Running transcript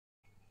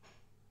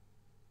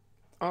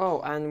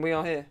Oh, and we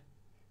are here.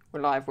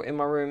 We're live. We're in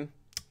my room.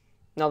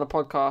 Another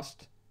podcast.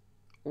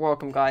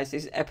 Welcome, guys.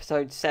 This is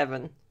episode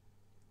 7.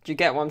 Do you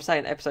get what I'm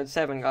saying? Episode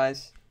 7,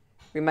 guys.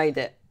 We made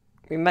it.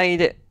 We made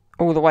it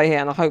all the way here,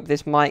 and I hope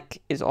this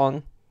mic is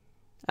on,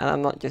 and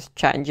I'm not just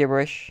chatting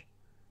gibberish.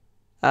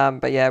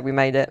 But yeah, we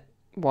made it.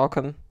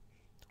 Welcome.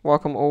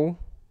 Welcome all.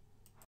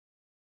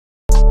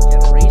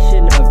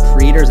 Generation of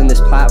creators in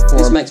this platform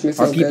This makes me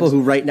feel are people good.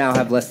 who right now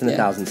have less than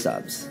 1,000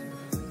 subs.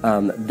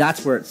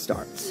 That's where it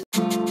starts.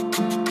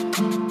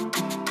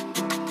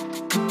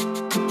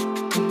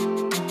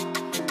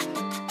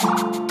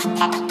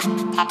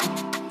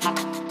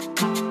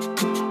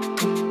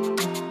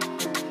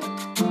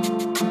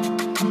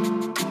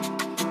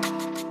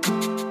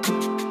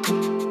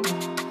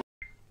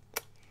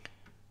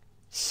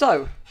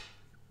 So,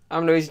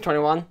 I'm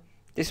luisi21.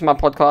 This is my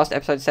podcast,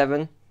 episode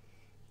 7.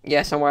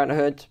 Yes, I'm wearing a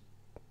hood.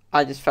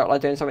 I just felt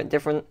like doing something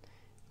different,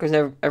 because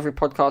every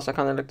podcast I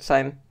kind of look the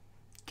same,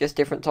 just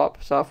different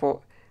top. So I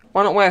thought,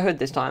 why not wear a hood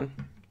this time?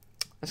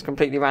 It's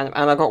completely random.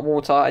 And I got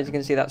water, as you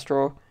can see that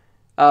straw,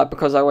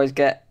 because I always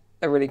get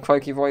a really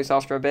croaky voice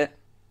after a bit.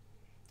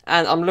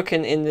 And I'm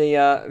looking in the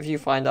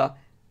viewfinder,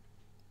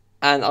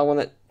 and I want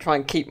to try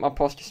and keep my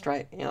posture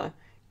straight, you know,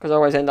 because I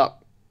always end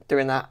up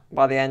doing that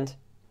by the end,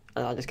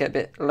 and I just get a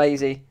bit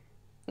lazy.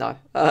 No,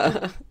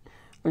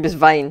 I'm just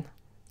vain,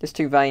 just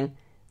too vain.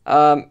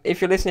 If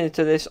you're listening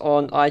to this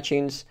on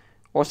iTunes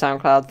or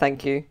SoundCloud,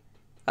 thank you.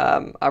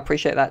 I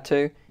appreciate that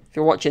too. If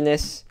you're watching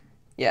this,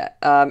 yeah,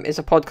 it's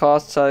a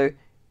podcast, so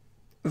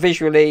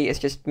visually it's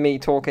just me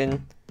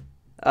talking,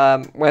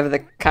 whether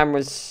the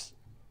camera's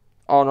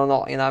on or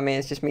not, you know what I mean?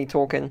 It's just me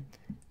talking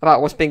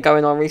about what's been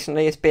going on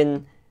recently. It's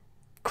been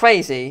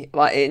crazy.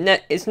 Like,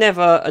 it's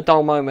never a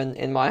dull moment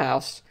in my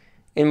house,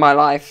 in my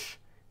life,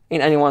 in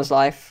anyone's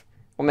life,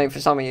 or maybe for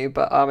some of you,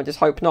 but I just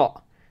hope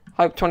not.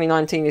 Hope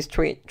 2019 is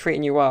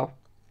treating you well.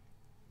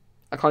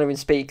 I can't even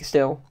speak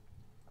still.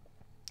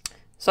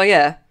 So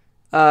yeah,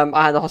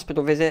 I had a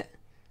hospital visit,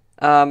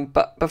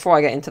 but before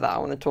I get into that, I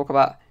want to talk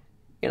about,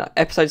 you know,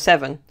 episode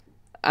 7,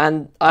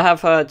 and I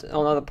have heard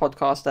on other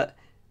podcasts that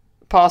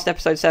past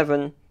episode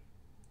 7,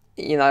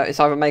 you know, it's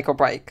either make or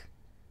break.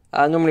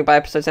 Normally by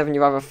episode 7,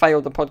 you've either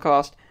failed the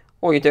podcast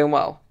or you're doing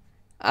well.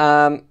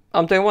 I'm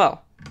doing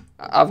well.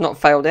 I've not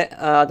failed it.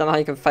 I don't know how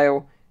you can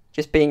fail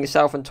just being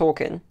yourself and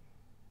talking.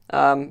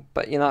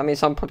 But, you know, I mean,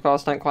 some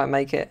podcasts don't quite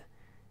make it.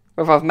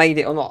 Whether I've made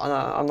it or not,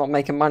 I'm not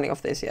making money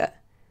off this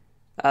yet.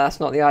 That's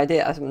not the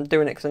idea. I'm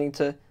doing it because I need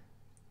to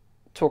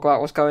talk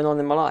about what's going on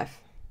in my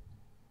life.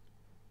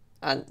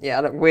 And, yeah,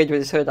 I look weird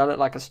with this hood. I look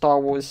like a Star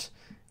Wars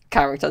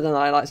character, don't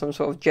I? Like some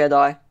sort of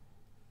Jedi.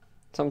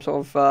 Some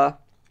sort of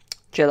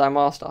Jedi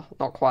Master.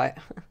 Not quite.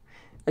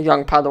 A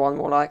young Padawan,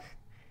 more like.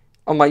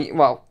 On my,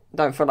 well,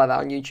 don't feel like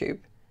that on YouTube.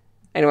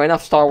 Anyway,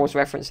 enough Star Wars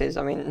references.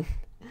 I mean,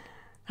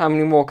 how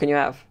many more can you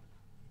have?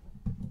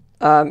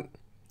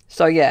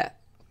 So yeah,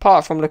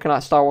 apart from looking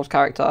like a Star Wars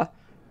character,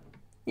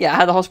 yeah, I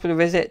had a hospital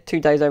visit, 2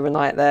 days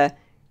overnight there.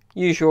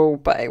 Usual,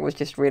 but it was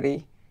just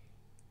really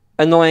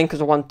annoying because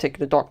I wanted to take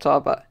the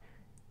doctor, but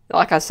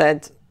like I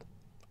said,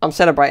 I'm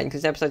celebrating because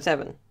it's episode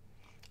 7.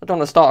 I don't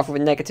want to start off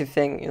with a negative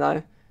thing, you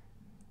know.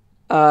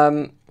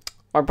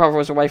 My brother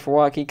was away for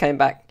work, he came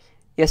back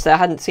yesterday. I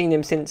hadn't seen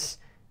him since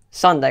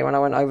Sunday when I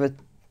went over.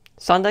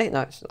 Sunday?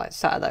 No, it's like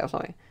Saturday or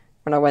something.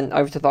 When I went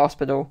over to the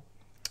hospital,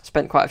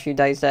 spent quite a few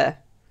days there.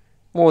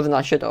 More than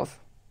I should have.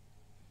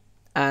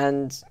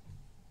 And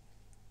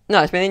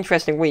no, it's been an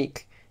interesting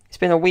week. It's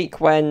been a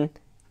week when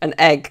an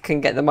egg can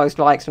get the most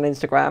likes on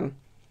Instagram.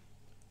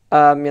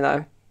 You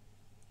know,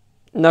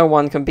 no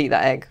one can beat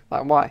that egg.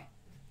 Like, why?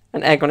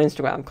 An egg on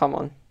Instagram, come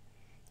on.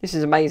 This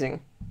is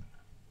amazing.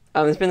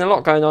 There's been a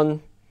lot going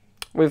on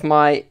with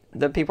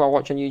the people I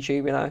watch on YouTube,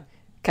 you know.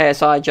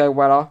 KSI, Joe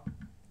Weller.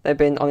 They've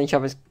been on each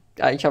other's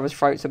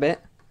throats a bit.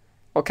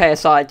 Or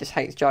KSI just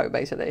hates Joe,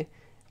 basically.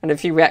 And a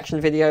few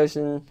reaction videos,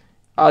 and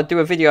I'll do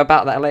a video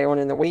about that later on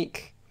in the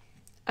week.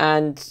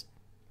 And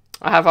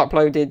I have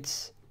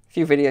uploaded a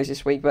few videos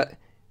this week, but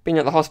being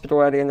at the hospital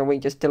earlier in the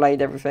week just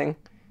delayed everything.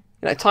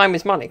 You know, time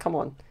is money, come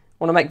on. I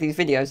want to make these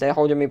videos, they're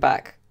holding me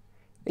back.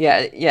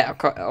 Yeah,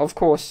 of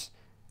course,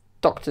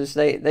 doctors,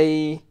 they're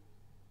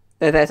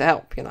there to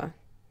help, you know.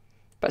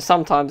 But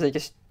sometimes they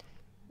just,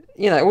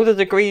 you know, all the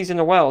degrees in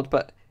the world,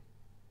 but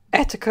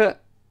etiquette,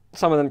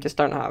 some of them just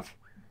don't have.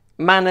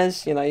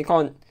 Manners, you know, you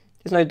can't,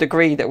 there's no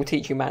degree that will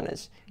teach you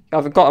manners. You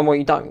either got them or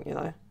you don't, you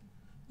know.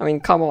 I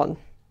mean, come on.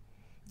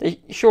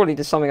 Surely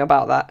there's something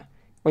about that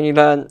when you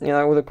learn, you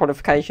know, all the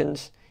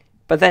qualifications.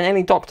 But then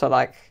any doctor,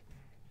 like,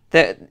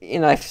 you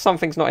know, if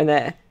something's not in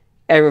their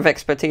area of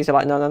expertise, they're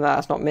like, no,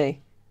 that's not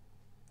me.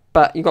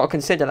 But you got to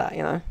consider that,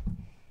 you know.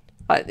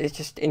 Like, it's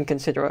just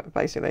inconsiderate,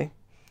 basically.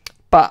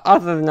 But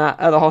other than that,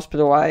 at the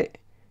hospital,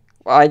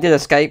 I did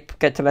escape,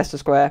 get to Leicester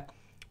Square.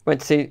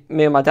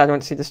 Me and my dad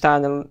went to see the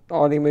Stan and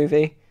Ollie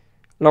movie.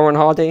 Lauren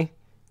Hardy,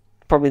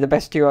 probably the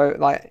best duo,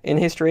 like, in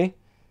history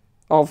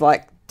of,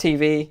 like,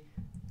 TV,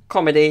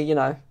 comedy, you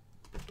know.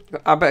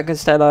 Albert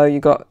Costello, you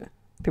got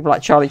people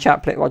like Charlie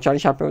Chaplin. Well, Charlie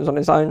Chaplin was on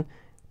his own.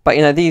 But,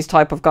 you know, these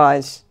type of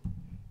guys,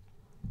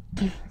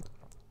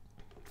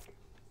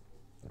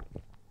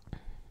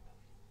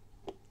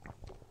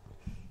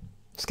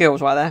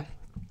 Skills right there.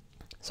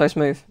 So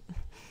smooth.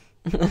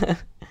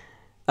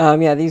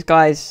 Yeah, these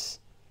guys,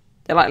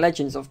 they're like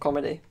legends of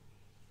comedy.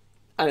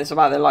 And it's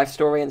about their life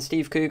story, and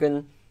Steve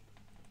Coogan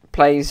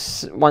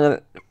plays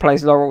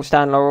Laurel,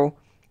 Stan Laurel,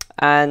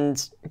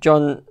 and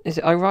John, is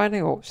it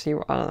O'Reilly or C?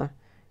 I don't know.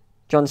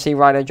 John C.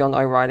 Reilly, John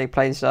O'Reilly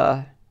plays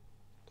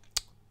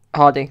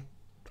Hardy,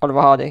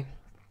 Oliver Hardy,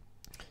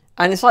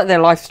 and it's like their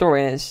life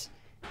story, and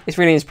it's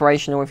really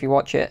inspirational if you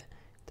watch it.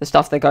 The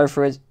stuff they go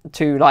through as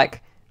two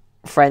like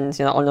friends,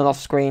 you know, on and off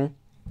screen.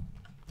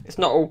 It's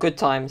not all good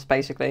times,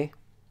 basically,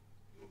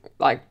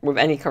 like with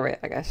any career,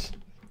 I guess,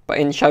 but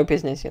in show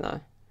business, you know.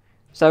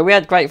 So we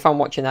had great fun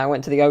watching that. I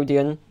went to the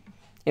Odeon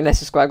in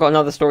Leicester Square. I got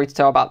another story to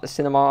tell about the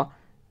cinema,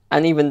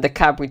 and even the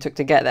cab we took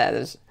to get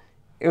there.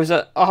 It was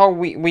a whole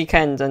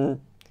weekend and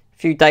a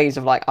few days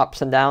of like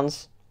ups and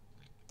downs,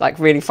 like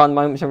really fun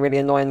moments and really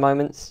annoying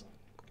moments.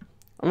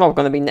 I'm not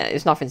going to be.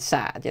 It's nothing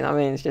sad, you know what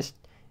I mean? It's just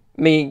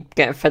me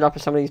getting fed up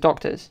with some of these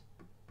doctors,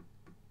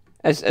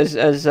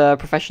 as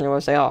professional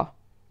as they are,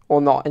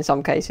 or not in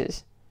some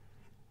cases.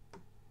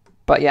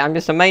 But yeah, I'm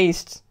just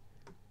amazed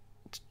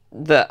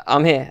that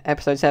I'm here,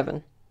 episode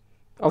 7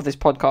 of this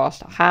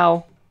podcast.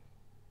 How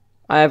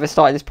I ever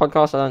started this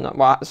podcast, I don't know.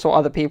 Well, I saw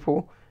other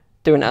people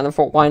doing it and I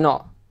thought, why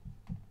not?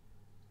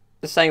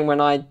 The same when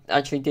I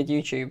actually did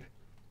YouTube.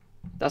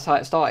 That's how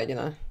it started, you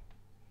know.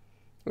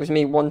 It was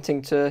me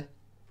wanting to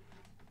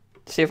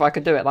see if I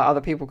could do it like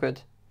other people could.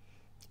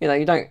 You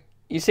know,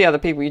 you see other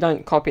people, you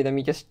don't copy them,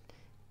 you just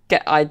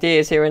get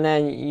ideas here and there,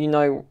 and you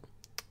know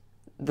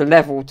the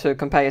level to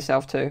compare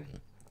yourself to.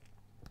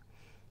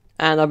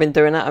 And I've been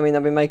doing that. I mean,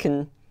 I've been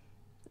making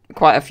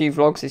quite a few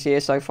vlogs this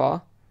year so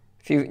far.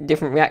 A few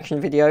different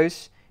reaction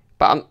videos.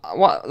 But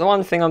the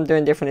one thing I'm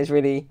doing different is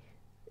really,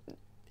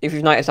 if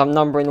you've noticed, I'm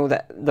numbering all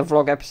the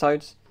vlog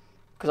episodes,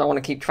 because I want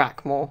to keep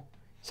track more.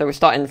 So we're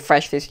starting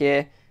fresh this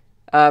year.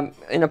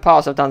 In the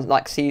past, I've done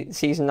like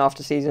season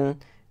after season.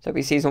 So it'll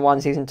be season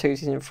 1, season 2,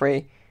 season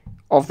 3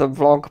 of the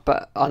vlog.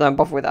 But I don't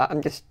bother with that.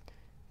 I'm just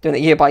doing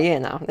it year by year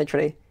now,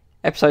 literally.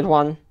 Episode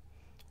 1,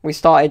 we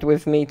started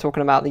with me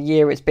talking about the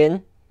year it's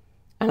been,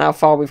 and how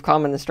far we've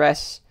come and the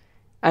stress.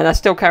 And that's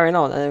still carrying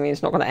on. I mean,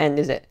 it's not going to end,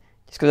 is it?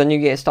 Just because a new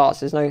year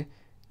starts, the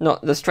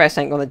stress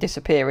ain't going to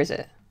disappear, is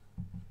it?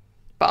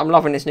 But I'm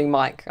loving this new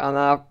mic, and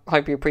I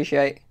hope you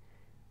appreciate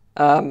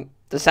the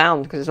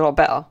sound, because it's a lot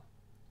better.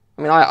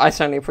 I mean, I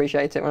certainly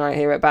appreciate it when I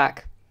hear it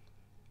back.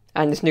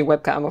 And this new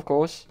webcam, of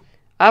course.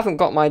 I haven't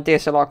got my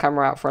DSLR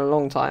camera out for a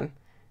long time.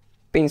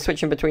 Been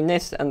switching between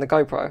this and the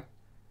GoPro.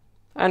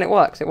 And it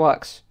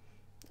works,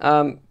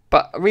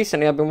 but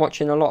recently I've been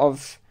watching a lot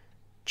of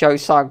Joe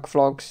Sugg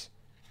vlogs,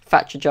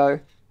 Thatcher Joe,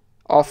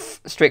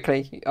 off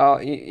Strictly.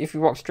 If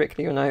you watch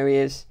Strictly, you'll know who he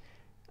is.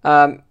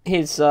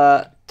 His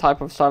type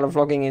of style of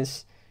vlogging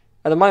is,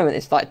 at the moment,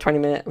 it's like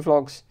 20-minute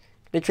vlogs.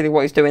 Literally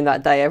what he's doing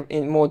that day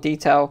in more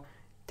detail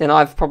than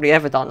I've probably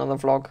ever done on a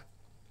vlog.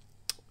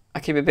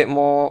 I keep it a bit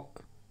more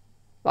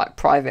like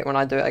private when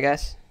I do it, I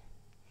guess.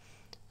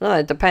 No,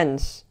 it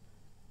depends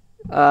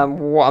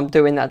what I'm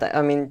doing that day.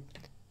 I mean,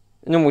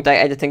 normal day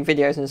editing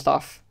videos and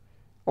stuff,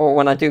 or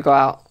when I do go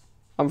out,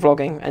 I'm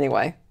vlogging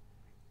anyway.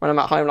 When I'm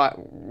at home, like,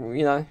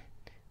 you know,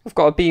 I've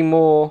got to be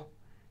more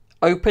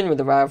open with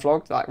the way I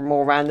vlog, like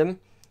more random.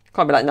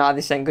 Can't be like, nah,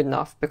 this ain't good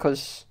enough,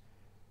 because,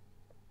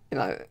 you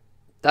know,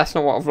 that's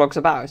not what a vlog's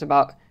about. It's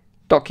about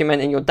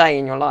documenting your day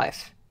in your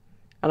life,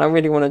 and I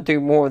really want to do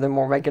more of them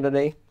more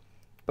regularly.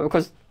 But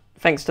because,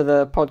 thanks to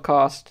the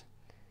podcast,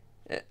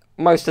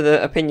 most of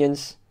the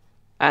opinions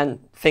and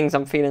things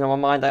I'm feeling on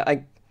my mind,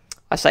 I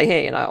say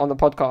here, you know, on the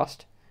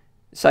podcast.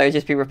 So it'd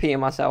just be repeating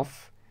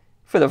myself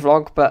for the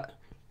vlog, but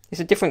it's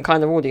a different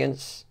kind of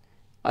audience.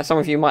 Like, some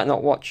of you might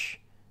not watch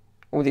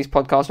all these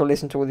podcasts or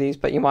listen to all these,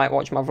 but you might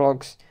watch my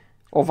vlogs,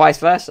 or vice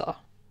versa.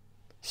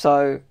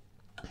 So,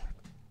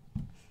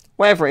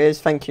 whatever it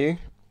is, thank you.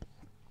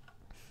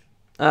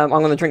 I'm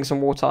going to drink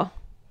some water,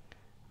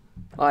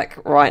 like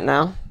right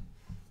now.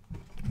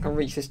 I can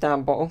reach this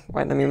down bottle.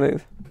 Wait, let me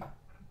move.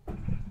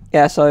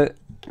 Yeah, so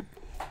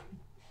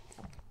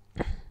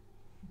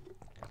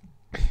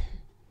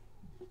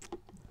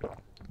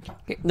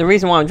the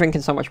reason why I'm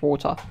drinking so much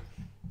water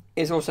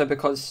is also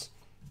because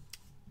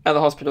at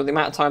the hospital, the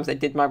amount of times they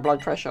did my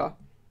blood pressure.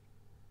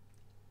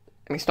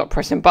 Let me stop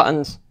pressing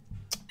buttons.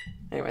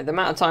 Anyway, the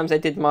amount of times they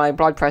did my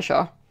blood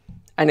pressure,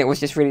 and it was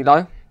just really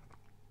low.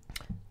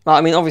 Like,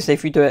 I mean, obviously,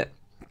 if you do it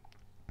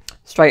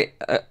straight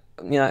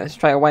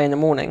away in the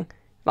morning,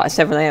 like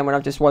 7 a.m. when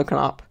I've just woken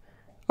up,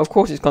 of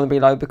course it's going to be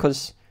low,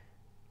 because,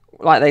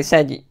 like they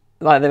said,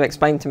 like they've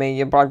explained to me,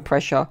 your blood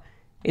pressure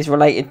is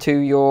related to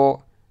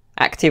your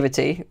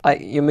activity,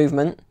 like your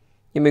movement,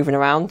 you're moving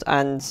around,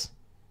 and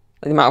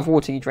the amount of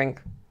water you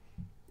drink.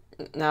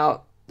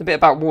 Now, the bit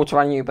about water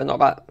I knew, but not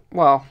about,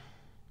 well,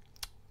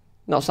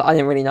 not so, I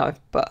didn't really know.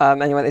 But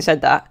anyway, they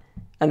said that,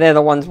 and they're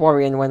the ones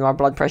worrying when my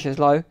blood pressure is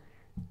low.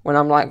 When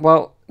I'm like,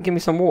 well, give me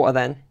some water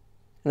then,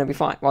 and it'll be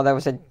fine. Well,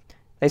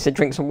 they said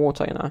drink some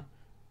water, you know.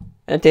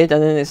 And it did,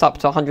 and then it's up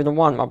to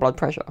 101, my blood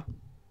pressure.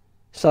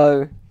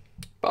 So,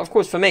 but of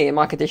course for me,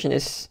 my condition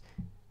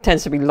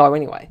tends to be low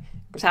anyway.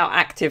 Because how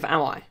active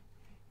am I?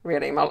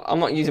 Really, I'm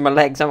not using my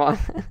legs, am I?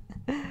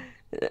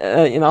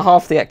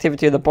 Half the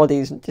activity of the body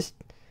is just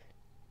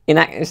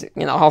inactive.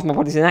 Half my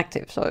body's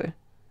inactive, so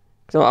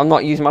I'm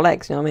not using my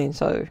legs. You know what I mean?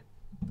 So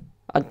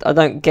I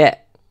don't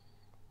get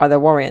why they're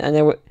worrying.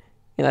 And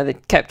they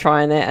kept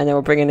trying it, and they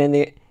were bringing in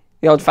the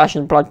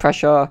old-fashioned blood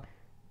pressure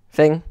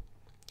thing.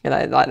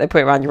 Like they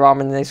put it around your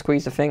arm and they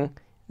squeeze the thing, and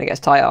it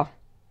gets tighter.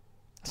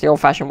 It's the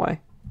old-fashioned way,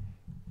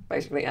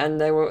 basically. And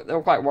they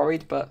were quite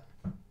worried, but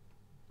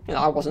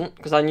I wasn't,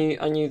 because I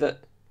knew that.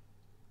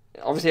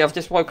 Obviously, I've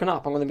just woken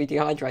up. I'm going to be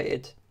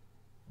dehydrated.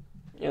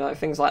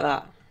 Things like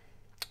that.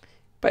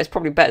 But it's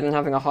probably better than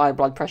having a high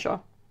blood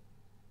pressure.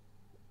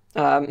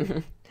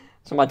 So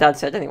my dad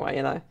said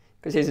anyway,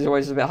 because his is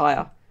always a bit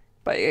higher.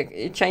 But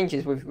it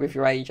changes with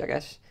your age, I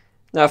guess.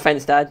 No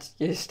offense, Dad.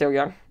 You're still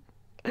young.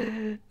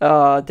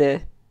 Oh,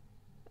 dear.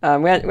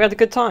 We had a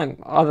good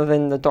time, other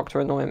than the doctor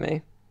annoying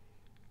me.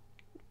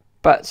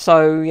 But,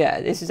 so,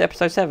 yeah, this is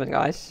episode 7,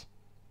 guys.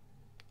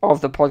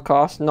 Of the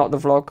podcast, not the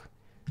vlog.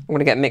 I'm going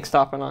to get mixed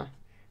up, and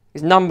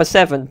it's number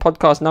 7,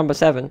 podcast number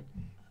 7.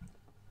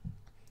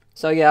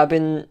 So yeah, I've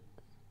been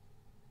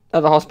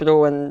at the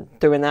hospital and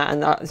doing that,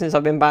 and since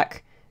I've been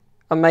back,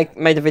 I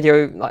made a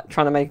video, like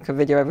trying to make a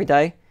video every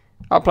day.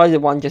 I uploaded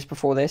one just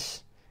before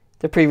this,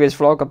 the previous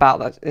vlog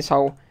about this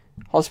whole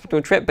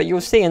hospital trip, but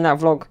you'll see in that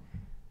vlog,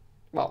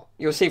 well,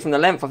 you'll see from the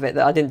length of it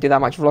that I didn't do that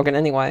much vlogging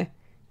anyway,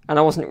 and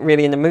I wasn't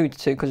really in the mood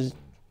to,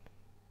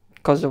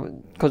 because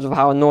of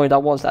how annoyed I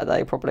was that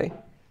day, probably.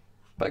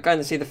 But going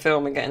to see the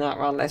film and getting out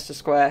around Leicester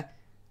Square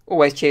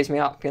always cheers me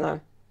up,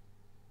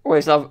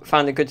 Always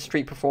found a good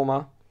street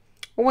performer.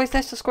 Always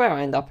Leicester Square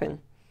I end up in.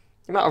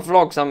 The amount of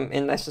vlogs I'm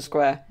in Leicester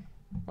Square,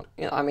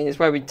 it's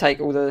where we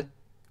take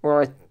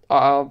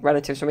our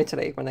relatives from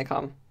Italy when they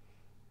come.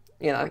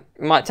 We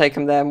might take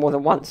them there more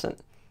than once, and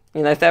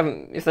if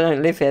they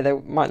don't live here, they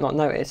might not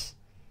notice.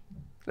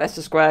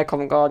 Leicester Square,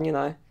 Covent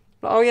Garden,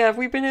 oh yeah, have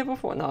we been here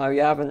before? No,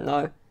 you haven't.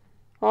 No.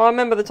 Oh, I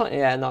remember the time.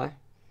 Yeah, no.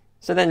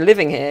 So then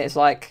living here, it's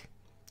like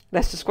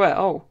Leicester Square.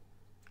 Oh,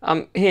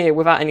 I'm here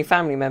without any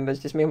family members,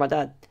 just me and my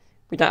dad.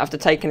 We don't have to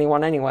take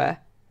anyone anywhere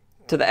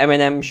to the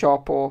M&M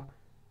shop or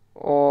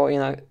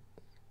to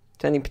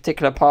any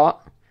particular part.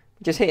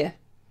 We're just here.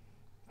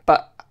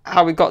 But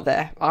how we got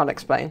there, I'll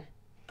explain.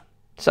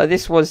 So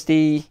this was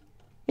the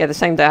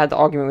same day I had the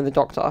argument with the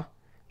doctor,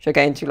 which I'll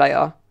get into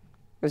later.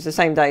 It was the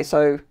same day,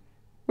 so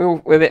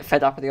we're a bit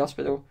fed up at the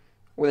hospital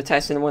with the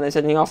tests in the morning. They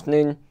said in the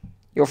afternoon,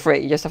 you're free.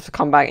 You just have to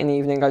come back in the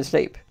evening and go to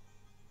sleep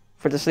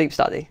for the sleep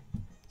study.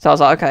 So I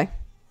was like, okay,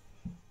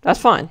 that's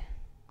fine.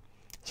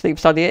 Sleep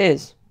study it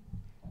is.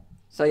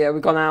 So yeah,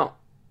 we've gone out.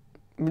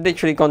 We've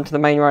literally gone to the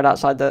main road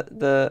outside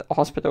the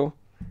hospital.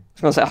 I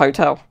was going to say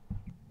hotel.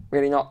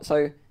 Really not.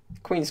 So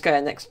Queen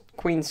Square next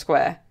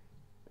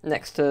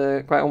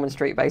to Great Ormond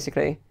Street,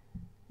 basically.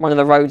 One of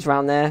the roads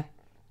around there.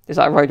 There's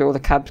like a road where all the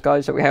cabs go,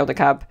 so we hailed a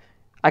cab.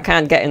 I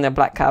can get in their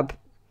black cab,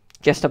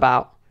 just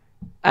about.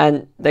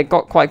 And they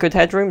got quite good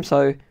headroom,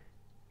 so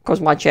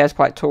because my chair's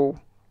quite tall,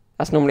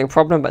 that's normally a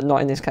problem, but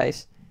not in this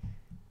case.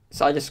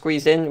 So I just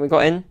squeezed in. We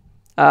got in.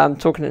 Got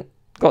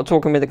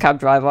talking with the cab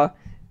driver.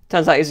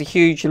 Turns out he's a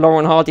huge Laurel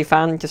and Hardy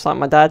fan, just like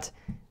my dad.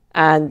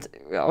 And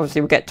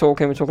obviously we get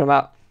talking. We're talking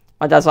about,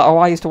 my dad's like, oh,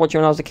 I used to watch it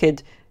when I was a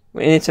kid.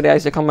 In Italy, I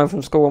used to come home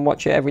from school and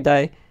watch it every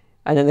day.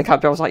 And then the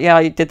cab driver was like, yeah,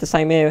 I did the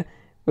same here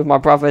with my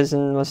brothers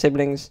and my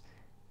siblings.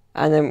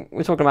 And then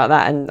we're talking about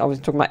that, and I was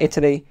talking about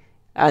Italy.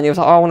 And he was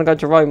like, oh, I want to go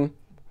to Rome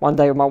one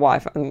day with my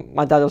wife. And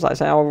my dad was like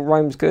saying, oh,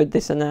 Rome's good,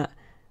 this and that.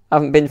 I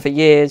haven't been for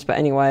years, but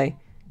anyway.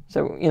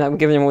 So, we're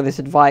giving him all this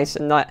advice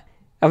and like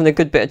having a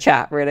good bit of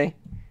chat, really.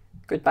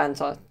 Good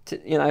banter.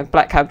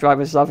 Black cab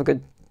drivers love a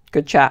good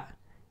chat.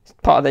 It's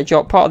part of their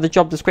job, part of the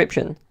job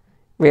description,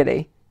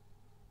 really.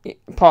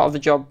 Part of the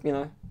job,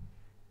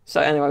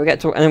 So anyway, we get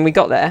to, and then we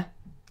got there,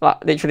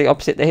 like literally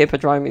opposite the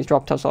Hippodrome. He's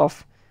dropped us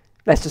off,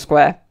 Leicester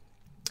Square,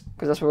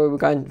 because that's where we were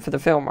going for the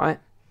film, right?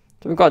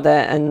 So we got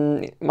there,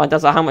 and my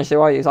dad's like, how much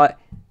do I owe you? He's like,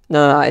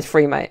 no, it's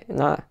free, mate.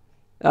 No,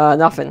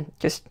 nothing.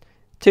 Just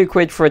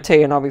 £2 for a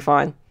tea, and I'll be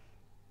fine.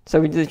 So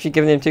we literally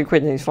given him £2,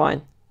 and he's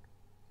fine.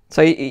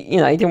 So he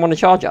didn't want to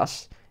charge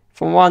us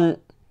from one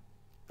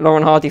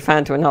Lauren Hardy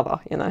fan to another.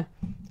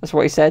 That's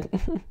what he said,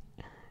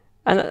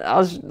 and I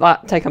was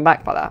like taken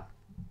back by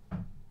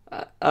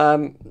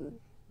that.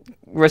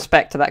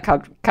 Respect to that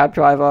cab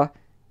driver.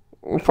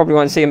 We probably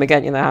won't see him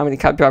again. How many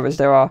cab drivers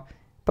there are,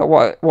 but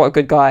what a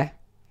good guy.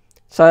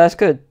 So that's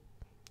good.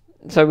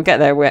 So we get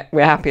there, we're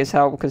happy as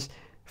hell because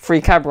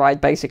free cab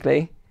ride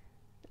basically,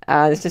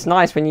 and it's just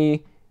nice when you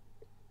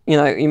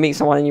meet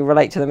someone and you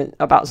relate to them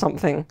about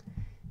something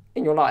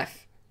in your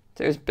life.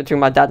 So it was between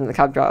my dad and the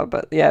cab driver,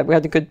 but yeah, we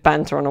had a good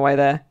banter on the way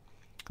there.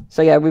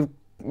 So yeah,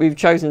 we've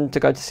chosen to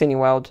go to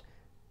Cineworld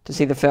to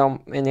see the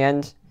film in the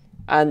end,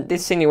 and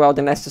this Cineworld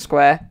in Leicester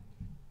Square,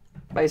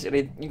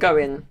 basically you go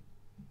in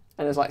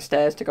and there's like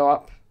stairs to go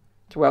up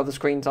to where the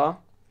screens are,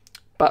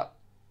 but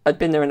I'd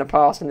been there in the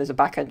past and there's a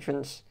back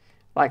entrance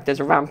Like, there's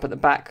a ramp at the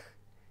back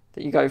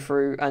that you go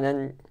through, and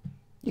then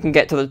you can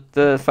get to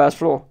the first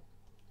floor.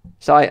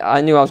 So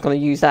I knew I was going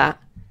to use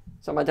that.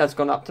 So my dad's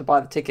gone up to buy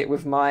the ticket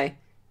with my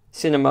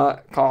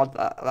cinema card.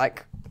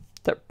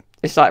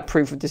 It's like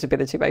proof of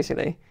disability,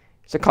 basically.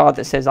 It's a card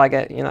that says I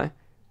get,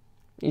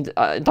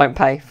 I don't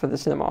pay for the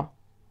cinema.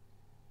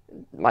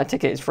 My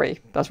ticket is free.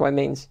 That's what it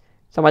means.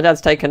 So my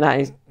dad's taken that.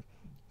 He's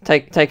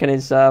taken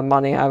his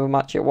money, however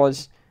much it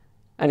was,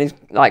 and he's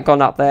like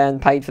gone up there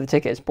and paid for the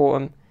tickets, bought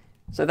them.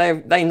 So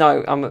they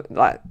know I'm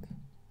like,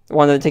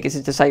 one of the tickets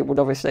is disabled,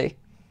 obviously.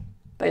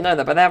 They know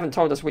that, but they haven't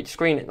told us which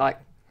screen it, like,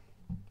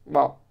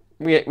 well,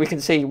 we can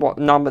see what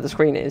number the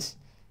screen is,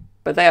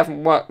 but they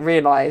haven't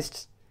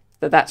realised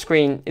that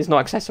screen is not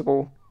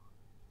accessible.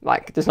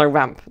 Like, there's no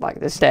ramp, like,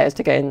 there's stairs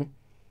to get in.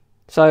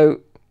 So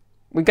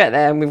we get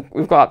there, and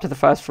we've got up to the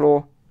first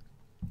floor,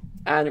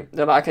 and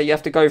they're like, okay, you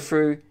have to go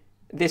through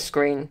this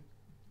screen,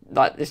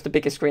 like, it's the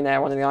biggest screen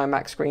there, one of the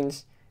IMAX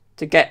screens,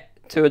 to get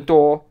to a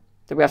door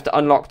that we have to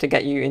unlock to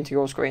get you into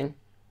your screen.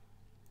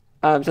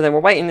 So then we're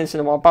waiting in the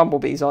cinema.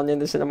 Bumblebee's on in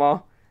the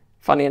cinema,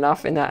 funny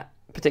enough, in that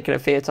particular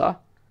theatre.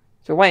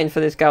 So we're waiting for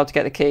this girl to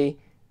get the key.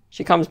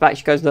 She comes back,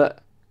 she goes, look,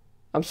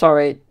 I'm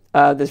sorry,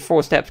 there's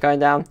 4 steps going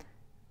down.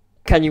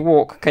 Can you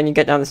walk? Can you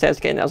get down the stairs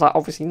to get in? I was like,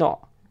 obviously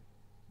not.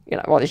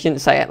 Well, she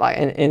didn't say it like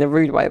in a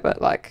rude way,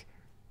 but like,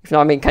 if you know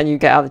what I mean, can you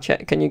get out of the chair?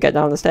 Can you get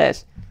down the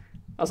stairs?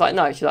 I was like,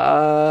 no. She's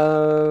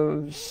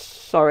like,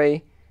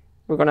 sorry,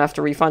 we're going to have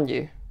to refund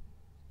you.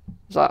 I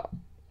was like,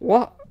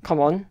 what? Come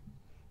on.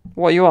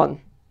 What are you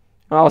on?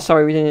 Oh,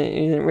 sorry, we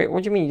didn't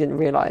what do you mean you didn't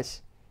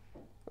realise?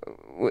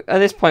 At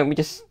this point, we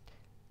just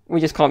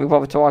can't be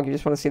bothered to argue. We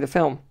just want to see the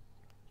film.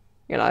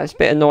 It's a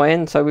bit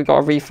annoying, so we got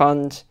a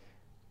refund.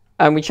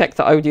 And we checked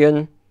the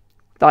Odeon,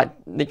 like,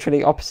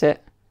 literally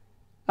opposite.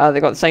 They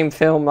got the same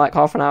film, like,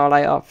 half an hour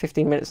later,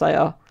 15 minutes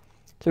later.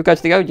 So we go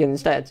to the Odeon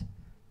instead.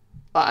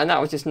 And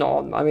that was just not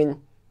on. I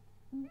mean,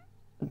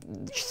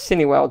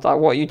 Cineworld, like,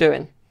 what are you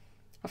doing?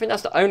 I think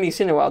that's the only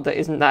Cineworld that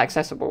isn't that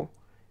accessible.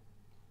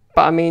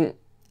 But, I mean,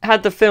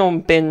 had the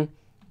film been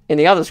in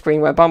the other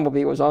screen where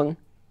Bumblebee was on,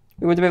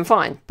 we would have been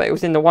fine. But it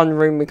was in the one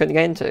room we couldn't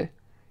get into.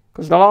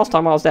 Because the last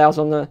time I was there, I was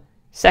on the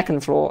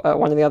second floor at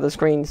one of the other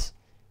screens.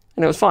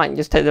 And it was fine. You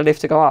just take the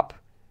lift to go up.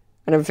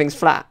 And everything's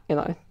flat,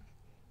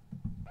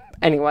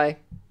 Anyway,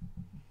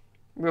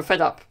 we were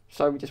fed up.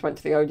 So we just went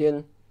to the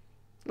Odeon.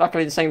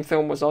 Luckily, the same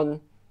film was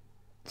on.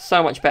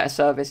 So much better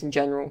service in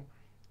general.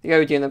 The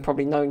Odeon are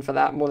probably known for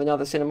that more than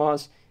other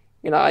cinemas.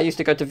 I used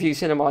to go to View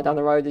Cinema down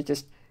the road. It's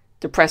just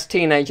depressed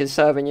teenagers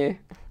serving you.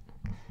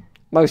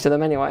 Most of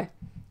them, anyway.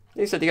 At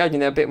least at the Odeon,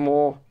 they're a bit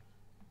more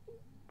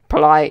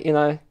polite,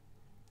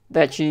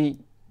 They actually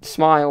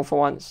smile for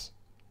once.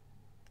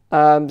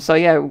 So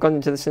yeah, we've gone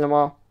into the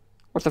cinema.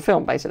 Watch the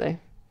film, basically.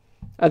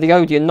 The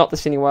Odeon, not the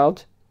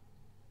Cineworld.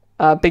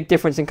 Big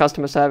difference in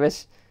customer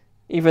service.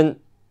 Even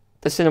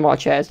the cinema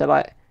chairs, they're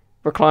like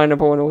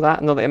reclinable and all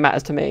that. Not that it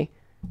matters to me.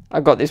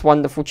 I've got this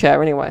wonderful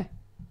chair anyway.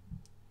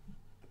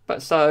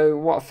 But so,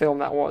 what a film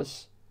that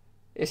was.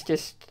 It's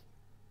just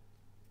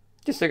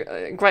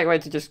a great way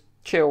to just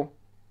chill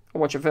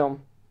and watch a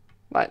film.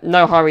 Like,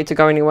 no hurry to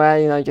go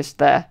anywhere, just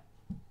there.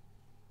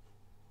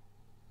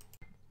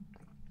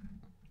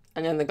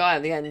 And then the guy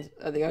at the end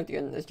of the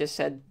Odeon has just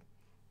said,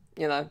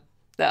 let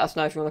us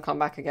know if you want to come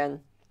back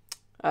again.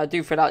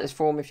 Do fill out this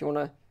form if you want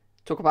to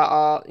talk about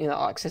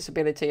our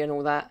accessibility and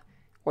all that,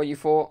 what you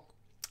thought.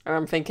 And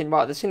I'm thinking,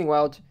 right, the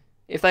Cineworld,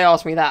 if they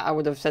asked me that, I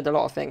would have said a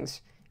lot of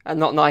things, and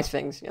not nice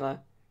things,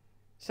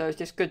 So it's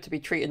just good to be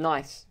treated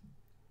nice.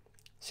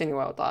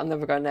 Cineworld, I'm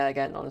never going there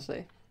again,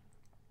 honestly.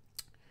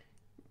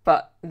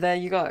 But there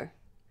you go.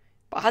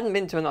 But I hadn't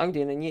been to an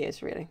Odeon in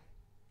years, really.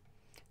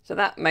 So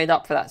that made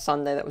up for that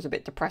Sunday that was a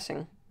bit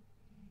depressing.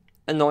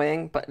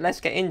 Annoying, but let's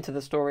get into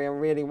the story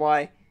and really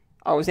why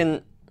I was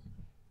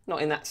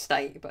not in that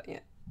state, but I'm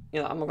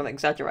not going to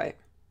exaggerate.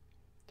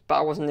 But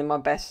I wasn't in my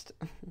best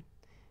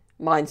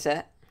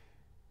mindset.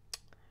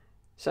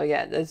 So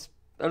yeah, there's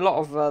a lot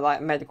of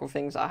like medical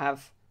things I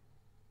have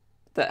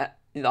that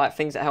like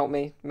things that help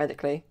me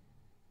medically.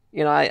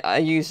 I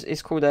use,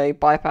 it's called a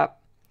BiPAP.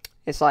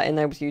 It's like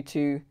enables you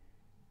to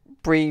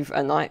breathe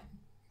at night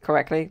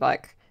correctly.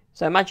 Like,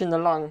 so imagine your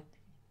lungs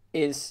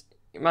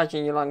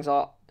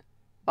are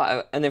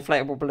like an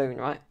inflatable balloon,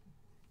 right?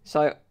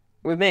 So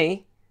with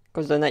me,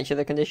 because of the nature of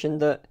the condition,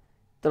 that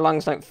the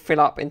lungs don't fill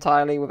up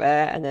entirely with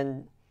air, and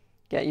then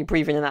you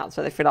breathe in and out,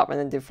 so they fill up and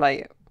then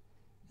deflate.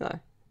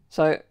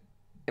 So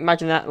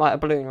imagine that like a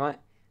balloon, right?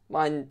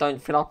 Mine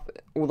don't fill up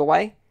all the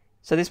way.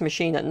 So this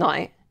machine at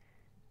night,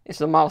 it's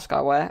the mask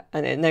I wear,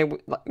 and it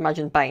enables, like,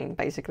 imagine Bane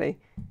basically,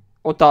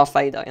 or Darth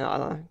Vader, I don't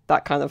know,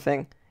 that kind of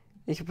thing.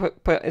 You can put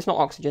it's not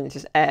oxygen, it's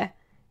just air.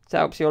 So it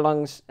helps your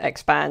lungs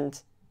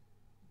expand.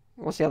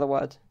 What's the other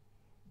word?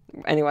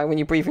 Anyway, when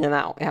you breathe in and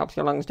out, it helps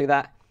your lungs do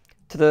that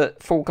to the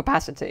full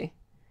capacity.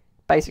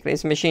 Basically,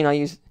 it's a machine I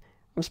use.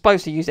 I'm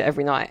supposed to use it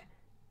every night,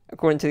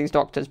 according to these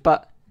doctors.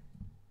 But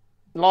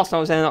last time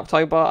I was in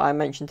October, I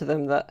mentioned to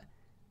them that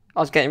I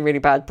was getting really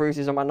bad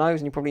bruises on my nose,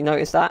 and you probably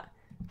noticed that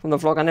from the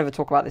vlog. I never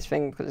talk about this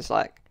thing because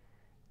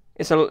it's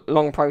it's a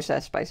long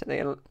process, basically,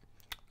 a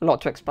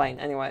lot to explain.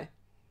 Anyway,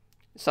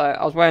 so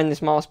I was wearing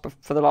this mask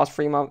for the last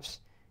 3 months,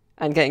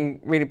 and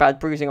getting really bad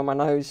bruising on my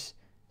nose,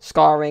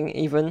 scarring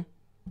even.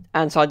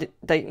 And so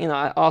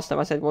I asked them.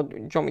 I said, "What do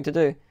you want me to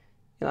do?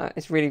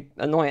 It's really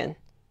annoying.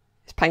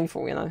 It's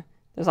painful. It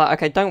was like,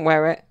 okay, don't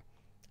wear it.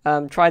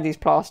 Try these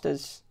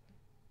plasters."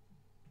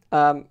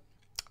 But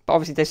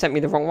obviously they sent me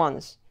the wrong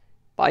ones.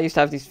 But I used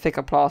to have these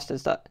thicker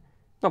plasters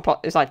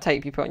it's like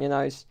tape you put on your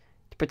nose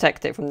to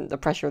protect it from the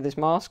pressure of this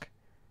mask.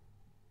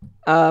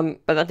 But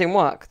that didn't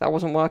work. That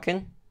wasn't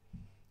working.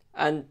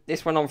 And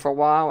this went on for a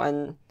while.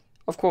 And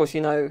of course,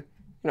 in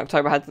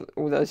October I had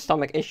all those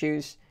stomach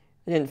issues.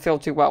 I didn't feel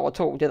too well at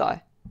all, did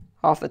I?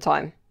 Half the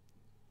time.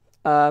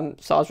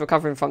 So I was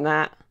recovering from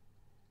that.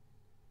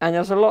 And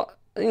there was a lot,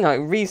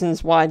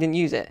 reasons why I didn't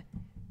use it.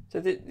 So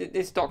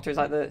this doctor is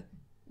like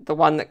the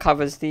one that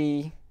covers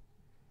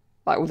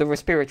all the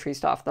respiratory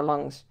stuff, the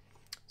lungs.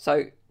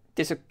 So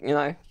this,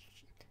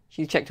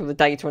 she checked all the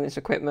data on this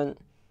equipment.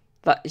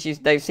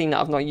 They've seen that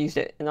I've not used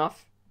it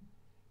enough.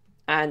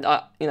 And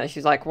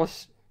she's like,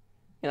 what's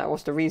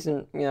the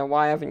reason?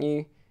 Why haven't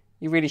you?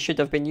 You really should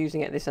have been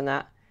using it, this and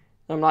that.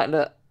 And I'm like,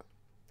 look,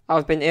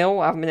 I've been ill.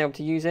 I haven't been able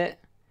to use it.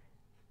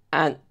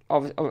 And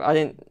I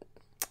didn't.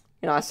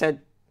 I said.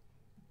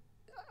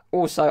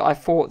 Also, I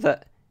thought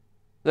that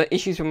the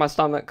issues with my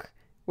stomach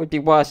would be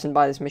worsened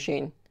by this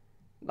machine,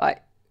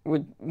 like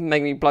would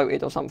make me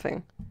bloated or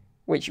something,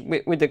 which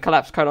with the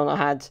collapsed colon I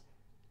had,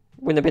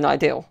 wouldn't have been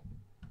ideal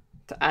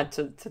to add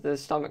to the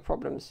stomach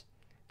problems.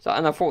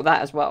 And I thought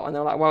that as well. And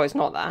they're like, well, it's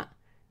not that.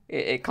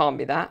 It can't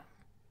be that.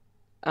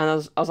 And I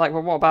was like,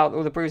 well, what about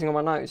all the bruising on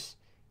my nose?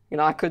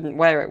 I couldn't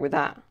wear it with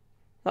that.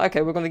 Like,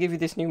 okay, we're going to give you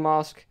this new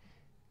mask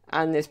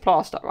and this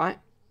plaster, right?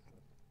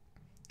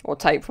 Or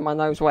tape for my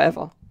nose,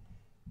 whatever.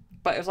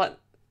 But it was like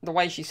the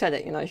way she said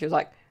it, she was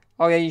like,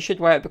 oh yeah, you should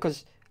wear it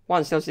because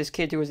once there was this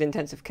kid who was in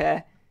intensive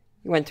care.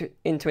 He went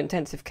into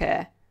intensive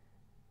care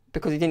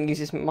because he didn't use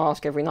this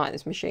mask every night,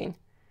 this machine.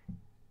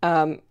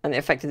 And it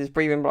affected his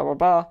breathing, blah, blah,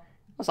 blah. I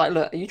was like,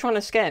 look, are you trying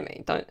to scare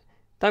me?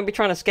 Don't be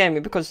trying to scare me,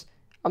 because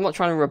I'm not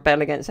trying to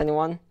rebel against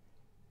anyone.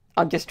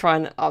 I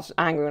was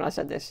angry when I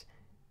said this.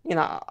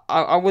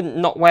 I wouldn't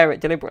not wear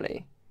it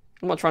deliberately.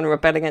 I'm not trying to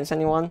rebel against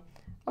anyone.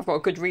 I've got a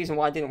good reason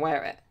why I didn't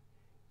wear it.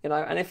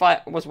 And if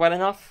I was well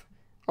enough,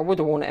 I would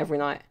have worn it every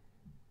night.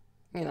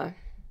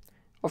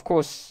 Of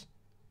course,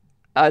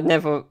 it's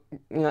never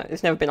been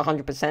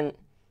 100%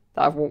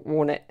 that I've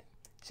worn it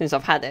since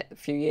I've had it a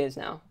few years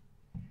now.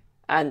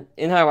 And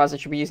in her eyes, I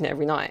should be using it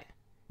every night.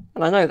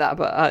 And I know that,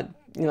 but,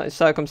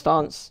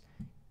 circumstance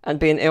and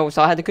being ill,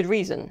 so I had a good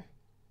reason.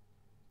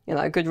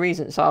 A good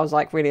reason. So I was,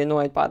 like, really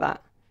annoyed by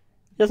that.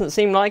 It doesn't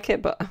seem like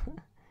it, but...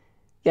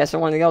 yeah, so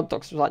one of the old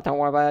doctors was like, don't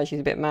worry about her, she's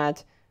a bit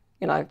mad.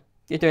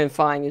 You're doing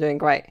fine, you're doing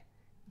great.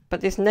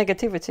 But this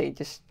negativity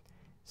just...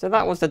 So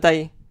that was the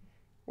day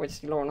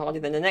with Lauren Hardy.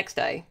 Then the next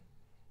day,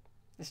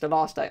 it's the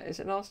last day. Is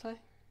it last day?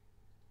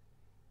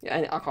 Yeah,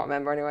 I can't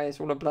remember anyway. It's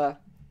all a blur.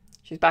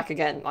 She's back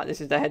again. Like,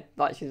 this is the head,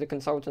 like, she's a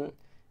consultant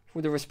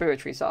for the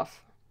respiratory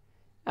stuff.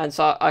 And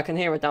so I can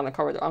hear her down the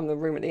corridor. I'm in the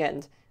room at the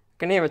end. I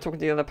can hear her talking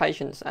to the other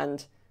patients.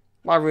 And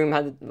my room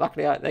had,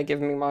 luckily, they're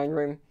giving me my own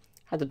room,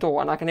 had the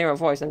door. And I can hear her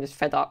voice. I'm just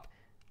fed up.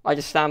 I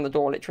just slammed the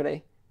door,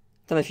 literally.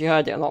 Don't know if you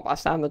heard it or not, but I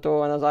slammed the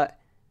door. And I was like,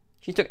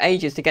 she took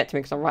ages to get to me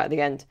because I'm right at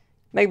the end.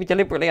 Maybe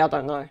deliberately, I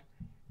don't know.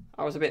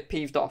 I was a bit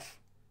peeved off.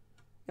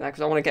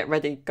 Because I want to get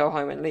ready, go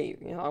home and leave.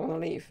 I want to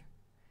leave.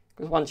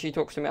 Because once she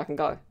talks to me, I can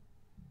go.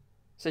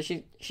 So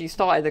she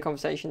started the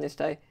conversation this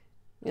day.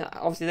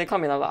 Obviously they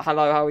come in, I'm like,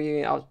 hello, how are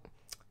you? I was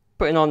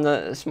putting on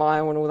the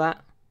smile and all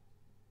that.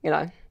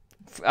 Out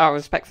of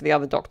respect for the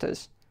other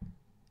doctors.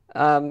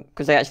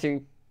 Because they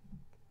actually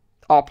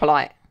are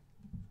polite.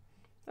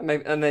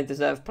 And they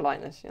deserve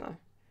politeness,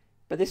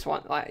 But this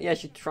one, like, yeah,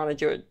 she's trying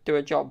to do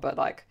a job, but,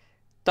 like,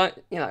 don't,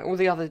 all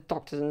the other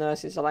doctors and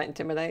nurses are, like,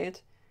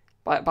 intimidated.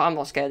 But I'm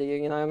not scared of you,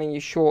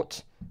 you're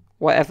short,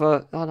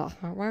 whatever. Oh, no,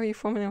 where are you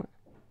from anyway?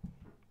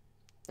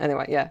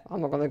 Anyway, yeah,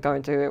 I'm not going to go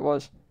into who it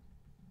was.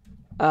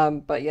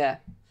 But yeah.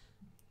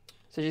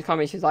 So she's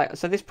coming, she's like,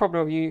 so this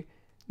problem of you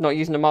not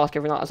using the mask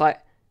every night, I was like,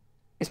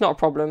 it's not a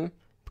problem,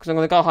 because I'm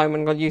going to go home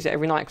and I'm going to use it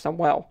every night because I'm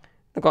well.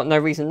 I've got no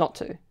reason not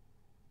to.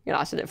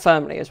 I said it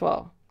firmly as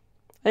well.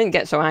 I didn't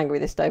get so angry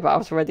this day, but I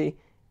was already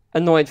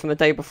annoyed from the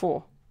day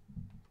before.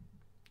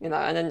 And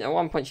then at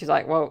one point she's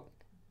like, well,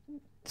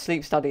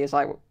 sleep study is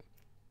like,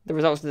 the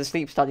results of the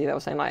sleep study, they were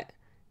saying, like,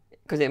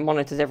 because it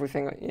monitors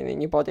everything in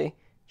your body.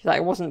 She's like,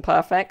 it wasn't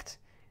perfect.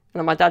 And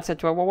then my dad said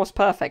to her, well, what's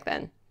perfect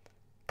then?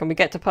 Can we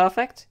get to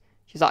perfect?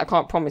 She's like, I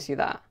can't promise you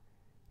that.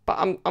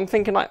 But I'm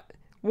thinking, like,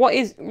 what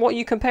are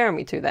you comparing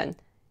me to then?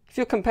 If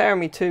you're comparing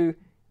me to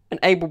an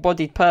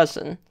able-bodied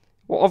person,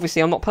 well,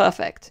 obviously I'm not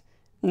perfect.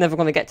 I'm never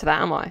going to get to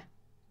that, am I?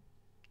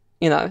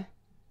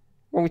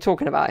 What are we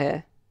talking about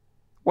here?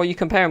 What are you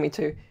comparing me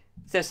to?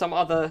 Is there some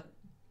other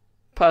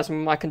person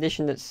with my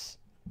condition that's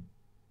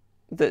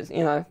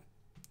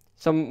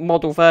some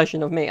model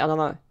version of me? I don't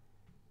know.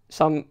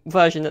 Some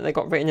version that they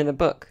got written in a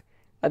book.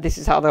 This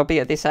is how they'll be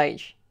at this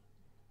age.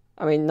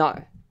 I mean, no.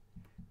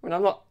 When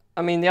I'm not,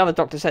 I mean, the other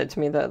doctor said to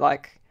me that,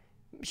 like,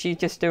 she's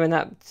just doing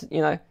that,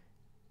 you know,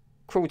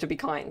 cruel to be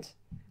kind,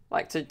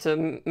 like,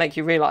 to make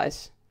you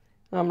realise.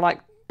 And I'm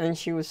like, and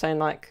she was saying,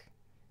 like,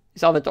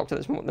 this other doctor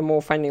that's the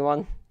more friendly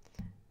one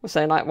was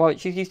saying, like, well,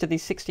 she's used to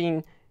these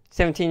 16,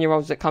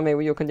 17-year-olds that come here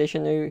with your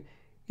condition who,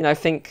 you know,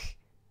 think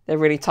they're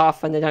really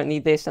tough and they don't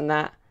need this and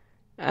that,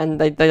 and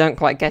they don't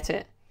quite get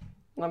it.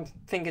 And I'm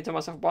thinking to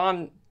myself, well,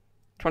 I'm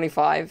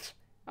 25,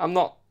 I'm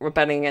not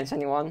rebelling against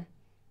anyone,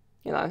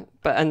 you know,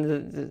 but,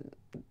 and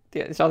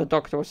this other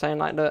doctor was saying,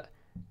 like, look,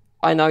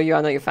 I know you,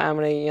 I know your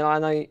family, you know, I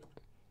know, you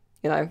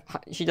know,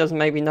 she doesn't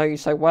maybe know you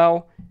so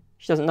well,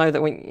 she doesn't know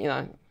that when, you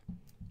know,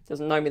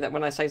 doesn't know me that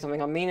when I say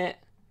something I mean it,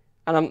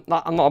 and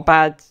I'm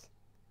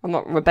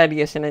not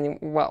rebellious in any,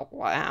 well,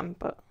 I am,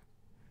 but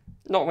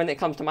not when it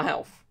comes to my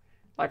health.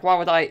 Like, why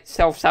would I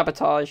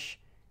self-sabotage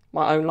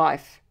my own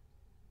life?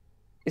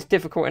 It's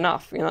difficult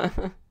enough, you know.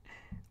 I'm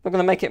not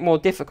going to make it more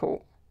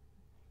difficult.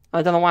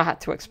 I don't know why I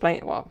had to explain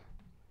it well.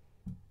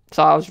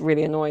 So I was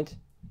really annoyed.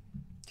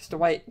 Just the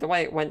way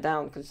it went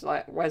down, because,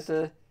 like, where's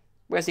the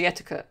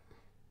etiquette?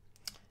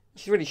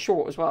 She's really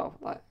short as well,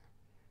 like.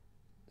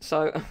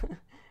 So,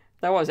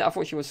 no, what was it? I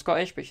thought she was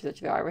Scottish, but she's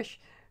actually Irish.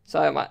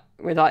 So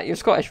we're like, you're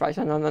Scottish, right?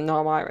 So no,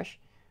 I'm Irish.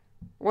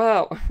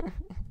 Well,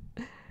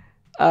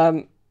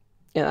 you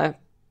know,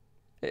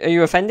 are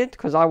you offended?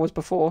 Because I was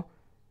before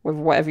with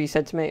whatever you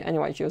said to me.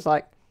 Anyway, she was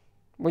like,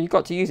 well, you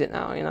got to use it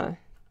now, you know.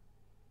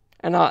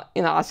 And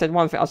I said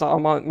one thing. I was like, oh,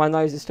 my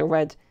nose is still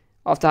red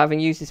after having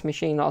used this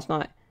machine last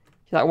night.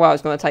 She's like, well,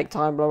 it's going to take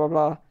time, blah, blah,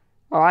 blah.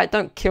 All right,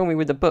 don't kill me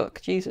with the book,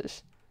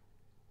 Jesus.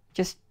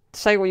 Just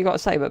say what you got to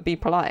say, but be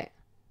polite.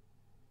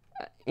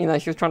 You know,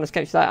 she was trying to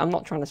scare me. She's like, I'm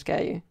not trying to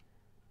scare you.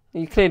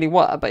 You clearly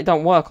were, but it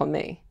don't work on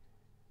me.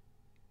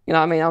 You know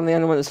what I mean? I'm the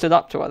only one that stood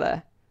up to her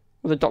there.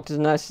 All the doctors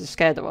and nurses are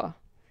scared of her.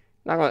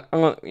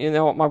 And you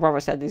know what my brother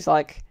said? He's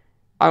like,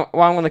 I'm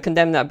going to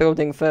condemn that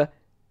building for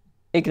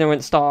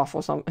ignorant staff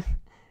or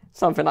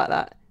something like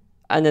that.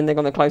 And then they're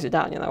going to close it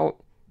down, you know.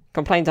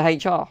 Complain to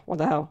HR. What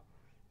the hell?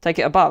 Take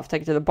it above.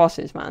 Take it to the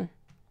bosses, man.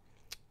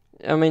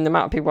 I mean, the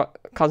amount of people,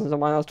 cousins of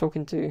mine I was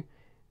talking to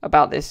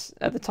about this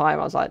at the time,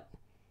 I was like,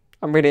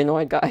 I'm really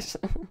annoyed, guys.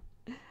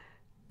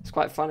 It's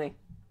quite funny.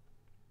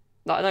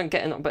 Like, I don't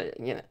get it, but,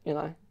 you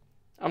know,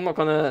 I'm not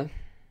going to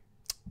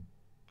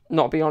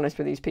not be honest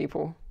with these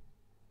people.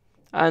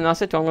 And I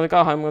said to her, I'm going to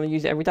go home, I'm going to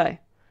use it every day.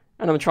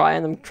 And I'm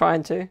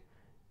trying to.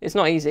 It's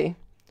not easy,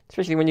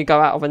 especially when you go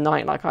out of a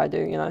night like I do,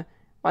 you know.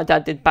 My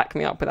dad did back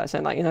me up with that,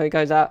 saying, like, you know, he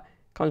goes out,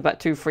 comes back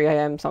 2, 3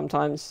 a.m.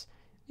 sometimes,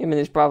 him and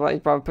his brother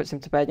puts him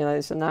to bed, you know,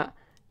 this and that.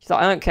 She's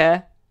like, I don't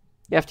care.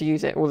 You have to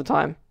use it all the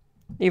time.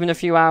 Even a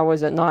few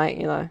hours at night,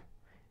 you know.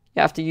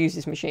 You have to use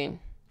this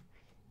machine.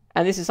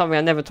 And this is something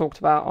I never talked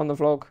about on the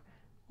vlog.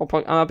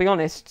 And I'll be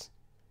honest,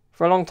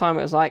 for a long time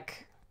it was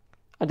like,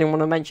 I didn't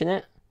want to mention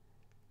it.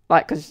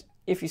 Like, because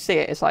if you see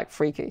it, it's like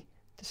freaky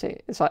to see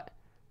it. It's like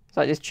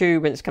this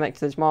tube and it's connected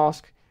to this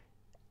mask.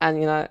 And,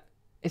 you know,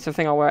 it's a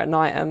thing I wear at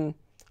night. And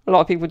a lot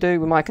of people do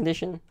with my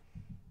condition.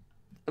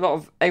 A lot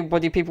of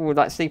able-bodied people with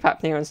like sleep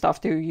apnea and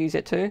stuff do use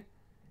it too.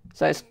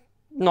 So it's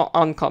not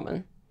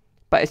uncommon.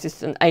 But it's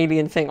just an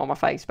alien thing on my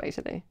face,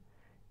 basically.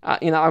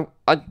 You know,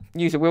 I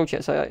use a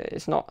wheelchair, so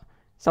it's not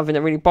something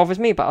that really bothers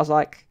me, but I was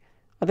like,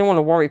 I didn't want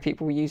to worry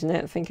people using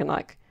it, thinking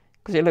like,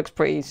 because it looks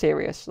pretty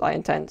serious, like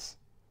intense,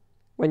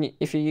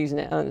 if you're using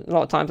it, and a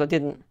lot of times I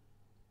didn't,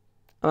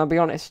 and I'll be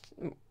honest,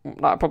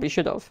 like I probably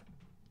should have,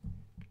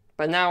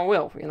 but now I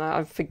will, you know,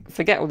 I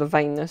forget all the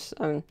vainness,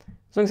 and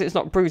as long as it's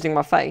not bruising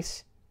my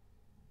face,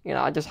 you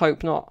know, I just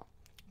hope not,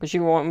 because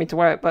you want me to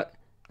wear it, but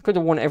I could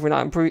have worn it every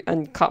night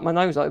and cut my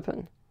nose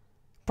open,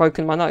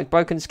 broken my nose,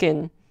 broken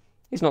skin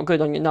is not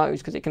good on your nose,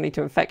 because it can lead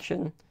to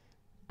infection,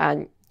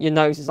 and your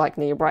nose is like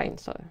near your brain,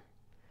 so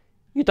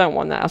you don't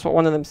want that. That's what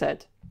one of them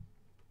said.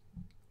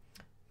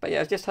 But yeah,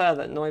 it was just her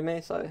that annoyed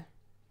me, so.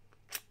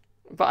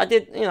 But I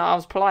did, you know, I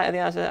was polite at the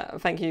end. I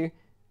said, thank you,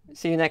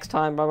 see you next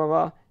time, blah, blah,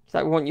 blah. She's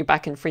like, we want you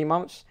back in 3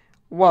 months.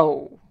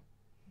 Whoa.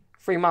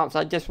 3 months?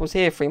 I just was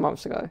here 3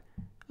 months ago.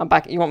 I'm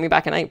back. You want me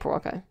back in April?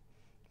 Okay.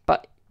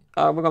 But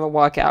we're going to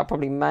work it out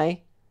probably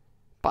May.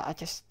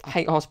 But I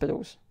hate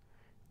hospitals.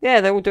 Yeah,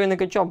 they're all doing a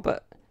good job,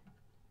 but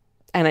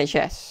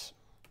NHS.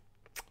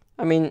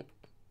 I mean,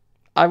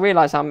 I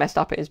realise how messed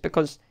up it is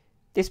because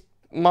this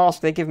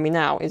mask they're giving me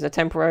now is a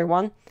temporary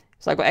one.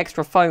 So I've got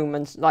extra foam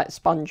and like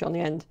sponge on the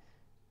end.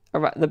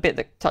 The bit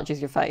that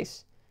touches your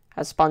face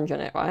has sponge on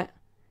it, right?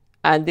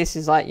 And this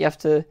is like you have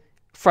to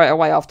throw it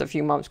away after a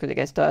few months because it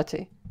gets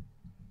dirty.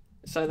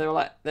 So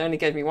they only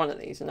gave me one of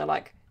these, and they're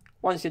like,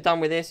 once you're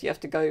done with this, you have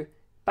to go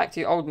back to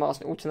your old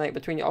mask and alternate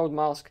between your old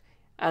mask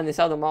and this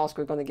other mask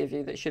we're going to give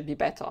you that should be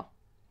better.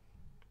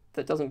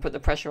 That doesn't put the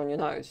pressure on your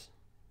nose.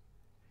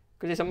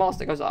 Because it's a mask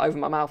that goes like, over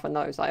my mouth and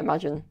nose. Like,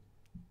 imagine,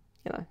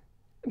 you know,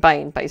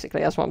 Bane,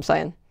 basically. That's what I'm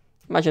saying.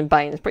 Imagine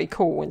Bane. It's pretty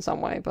cool in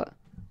some way, but.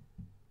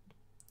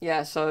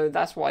 Yeah, so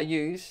that's what I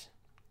use.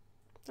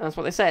 And that's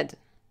what they said.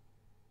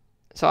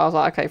 So I was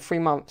like, okay, 3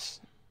 months.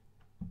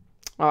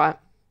 Alright.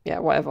 Yeah,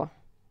 whatever.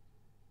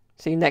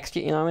 See you next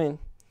year, you know what I mean?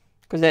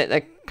 because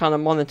they're kind of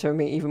monitoring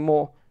me even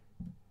more.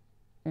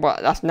 Well,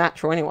 that's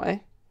natural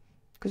anyway,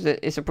 because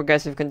it's a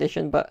progressive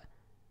condition. But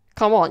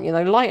come on,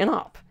 lighten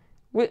up.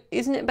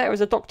 Isn't it better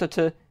as a doctor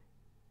to,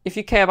 if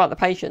you care about the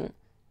patient,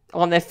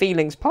 aren't their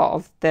feelings part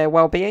of their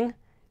well-being?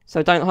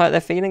 So don't hurt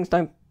their feelings.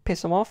 Don't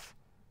piss them off,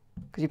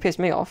 because you piss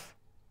me off.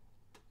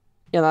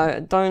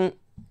 Don't.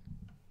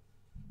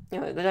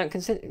 They don't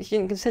consider. You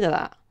shouldn't consider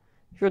that.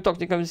 If you're a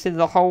doctor, you can consider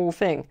the whole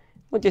thing,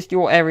 not just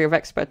your area of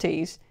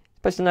expertise. You're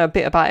supposed to know a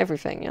bit about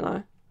everything.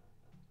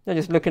 Don't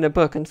just look in a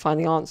book and find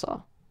the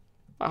answer.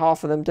 Like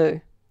half of them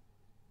do.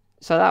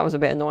 So that was a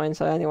bit annoying.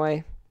 So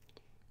anyway,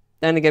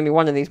 they only gave me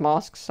one of these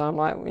masks. So I'm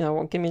like,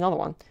 give me another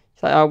one.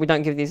 She's like, oh, we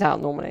don't give these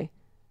out normally.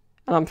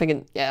 And I'm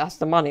thinking, yeah, that's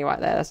the money right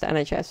there. That's the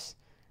NHS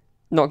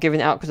not giving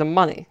it out because of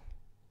money.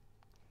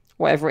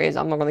 Whatever it is,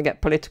 I'm not going to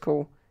get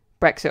political,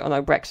 Brexit or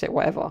no Brexit,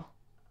 whatever.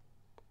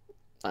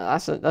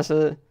 That's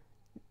a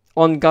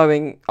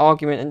ongoing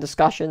argument and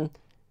discussion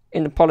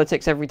in the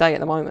politics every day at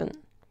the moment.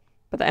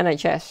 But the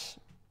NHS,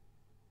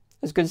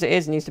 as good as it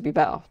is, needs to be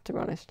better, to be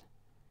honest.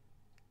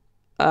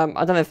 I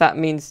don't know if that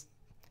means,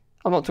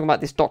 I'm not talking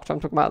about this doctor, I'm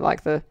talking about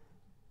like them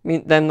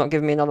not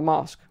giving me another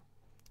mask.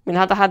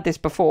 Had I had this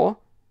before,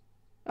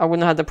 I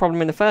wouldn't have had the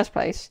problem in the first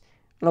place,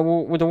 and I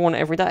would have worn it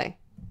every day.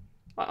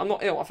 I'm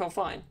not ill, I feel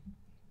fine.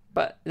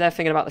 But they're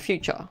thinking about the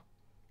future.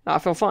 I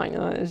feel fine,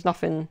 there's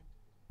nothing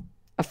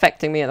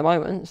affecting me at the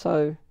moment,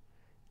 so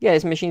yeah,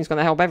 this machine's going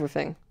to help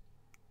everything.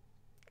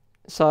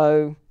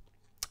 So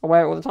I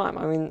wear it all the time.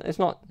 It's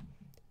not,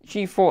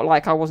 she thought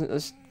like I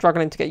wasn't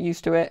struggling to get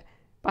used to it,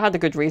 but I had a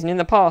good reason. In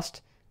the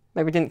past,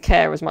 maybe didn't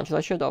care as much as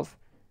I should have.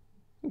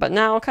 But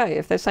now, okay,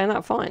 if they're saying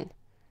that, fine.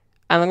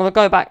 And I'm going to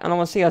go back and I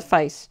want to see her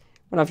face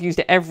when I've used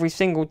it every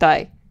single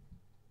day.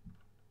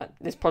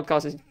 This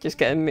podcast is just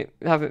getting me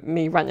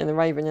ranting and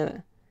raving, isn't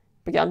it?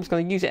 But yeah, I'm just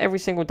going to use it every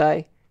single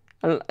day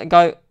and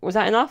go, was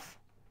that enough?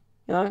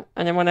 And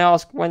then when they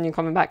ask when you're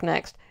coming back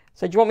next,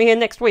 so do you want me here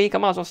next week? I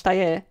might as well stay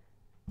here.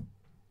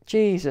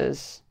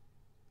 Jesus.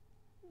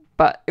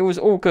 But it was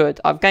all good.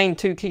 I've gained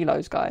 2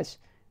 kilos, guys.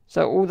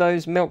 So all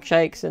those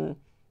milkshakes and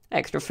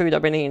extra food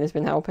I've been eating has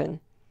been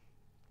helping.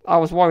 I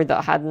was worried that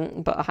I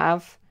hadn't, but I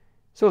have.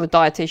 Saw the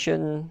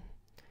dietitian.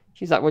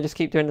 She's like, well, just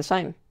keep doing the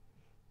same.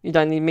 You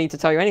don't need me to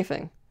tell you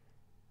anything.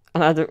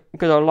 And I had a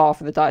good old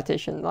laugh with the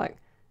dietitian, like,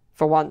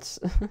 for once,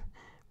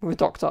 with a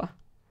doctor.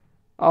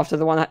 After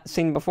the one I'd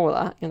seen before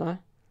that,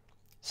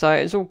 So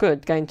it's all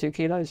good, gained 2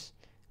 kilos.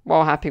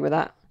 Well happy with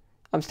that.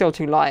 I'm still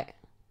too light.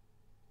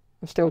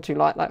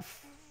 Like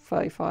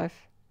 35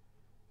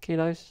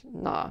 kilos.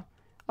 Nah.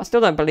 I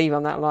still don't believe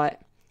I'm that light.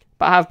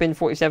 But I have been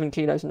 47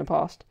 kilos in the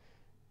past.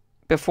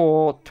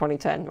 Before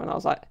 2010, when I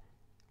was like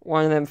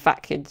one of them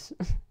fat kids.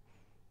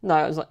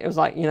 No, it was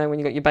like, when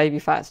you got your baby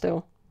fat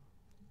still.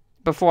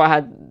 Before I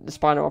had the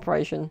spinal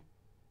operation.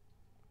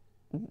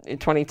 In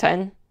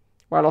 2010,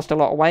 where I lost a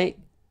lot of weight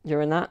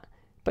during that.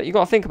 But you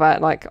got to think about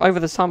it, like, over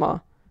the summer,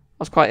 I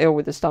was quite ill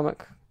with the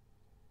stomach.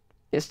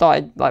 It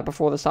started, like,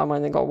 before the summer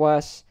and then got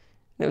worse.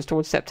 And it was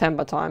towards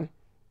September time,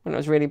 when it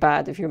was really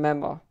bad, if you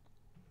remember.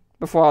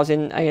 Before I was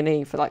in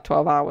A&E for, like,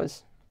 12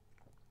 hours.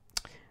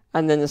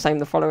 And then the same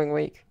the following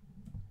week.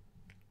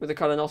 With the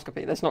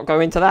colonoscopy. Let's not go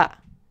into that.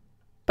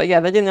 But yeah,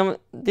 they didn't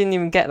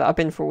even get that I've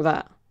been through all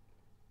that.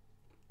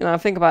 I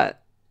think about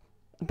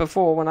it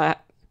before,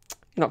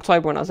 in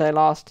October when I was there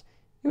last,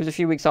 it was a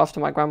few weeks after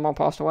my grandma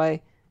passed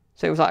away.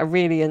 So it was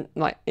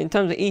like in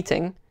terms of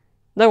eating,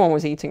 no one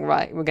was eating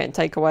right. We're getting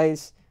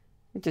takeaways.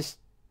 Just,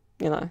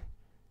 no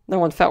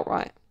one felt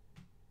right.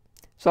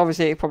 So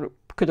obviously it probably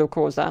could have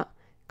caused that.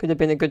 Could have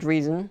been a good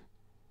reason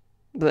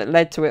that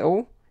led to it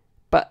all.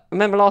 But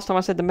remember last time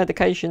I said the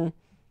medication,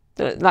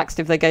 the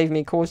laxative they gave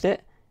me caused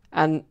it?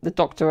 And the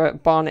doctor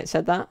at Barnet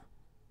said that.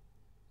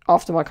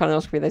 After my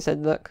colonoscopy, they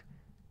said, look,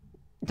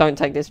 don't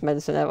take this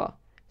medicine ever.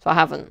 So I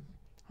haven't.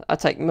 I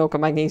take milk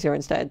and magnesia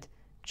instead,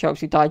 which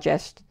helps you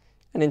digest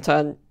and in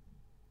turn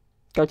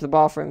go to the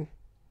bathroom.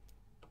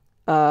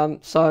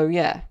 So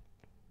yeah,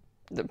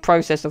 the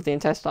process of the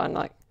intestine,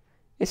 like,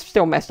 it's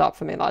still messed up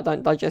for me. Like, I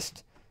don't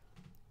digest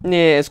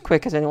near as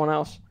quick as anyone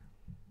else.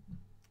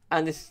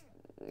 And this,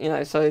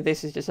 so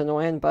this is just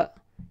annoying. But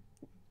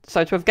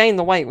so to have gained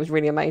the weight was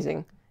really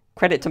amazing.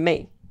 Credit to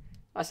me.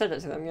 I said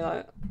it to them,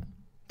 to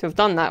have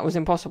done that was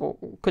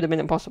impossible. Could have been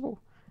impossible.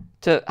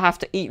 To have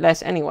to eat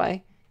less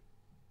anyway,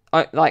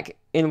 like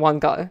in one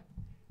go,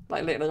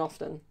 like little and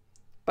often,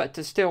 but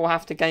to still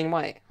have to gain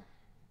weight.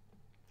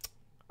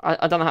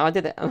 I don't know how I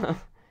did it.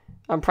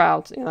 I'm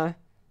proud,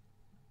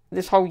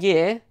 This whole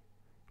year,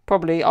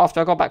 probably after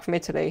I got back from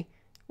Italy,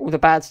 all the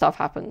bad stuff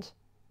happened.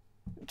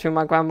 Between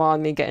my grandma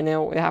and me getting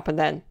ill, it happened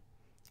then.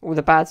 All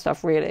the bad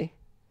stuff, really.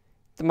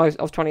 The most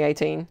of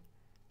 2018,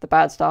 the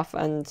bad stuff,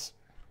 and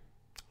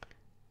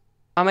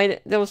I made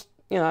it. There was,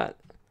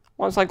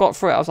 once I got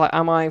through it, I was like,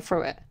 am I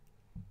through it?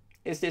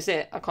 Is this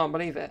it? I can't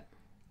believe it.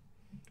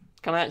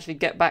 Can I actually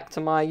get back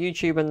to my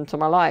YouTube and to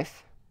my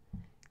life?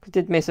 I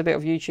did miss a bit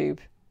of YouTube.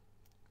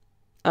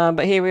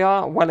 But here we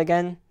are, well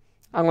again.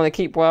 I'm going to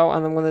keep well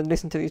and I'm going to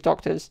listen to these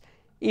doctors.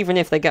 Even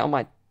if they get on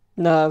my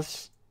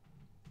nerves.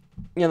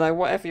 you know,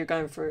 whatever you're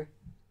going through,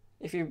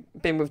 if you've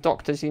been with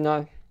doctors, you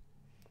know,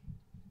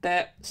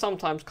 they're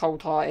sometimes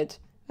cold-hearted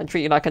and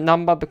treat you like a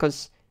number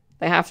because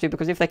they have to,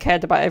 because if they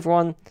cared about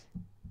everyone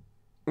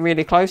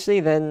really closely,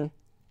 then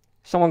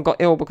someone got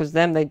ill because of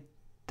them,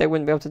 they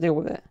wouldn't be able to deal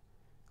with it.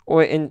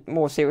 Or in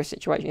more serious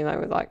situations, you know,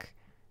 with like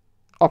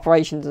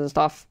operations and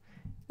stuff,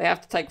 they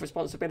have to take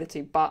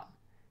responsibility, but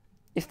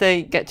if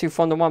they get too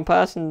fond of one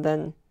person,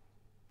 then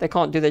they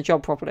can't do their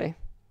job properly.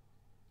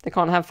 They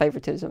can't have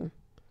favoritism.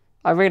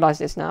 I realise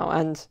this now,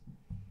 and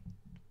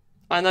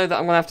I know that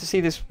I'm going to have to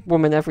see this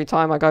woman every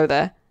time I go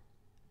there.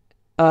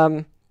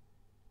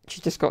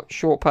 She's just got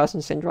short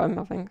person syndrome,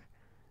 I think.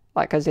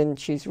 Like, as in,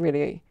 she's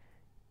really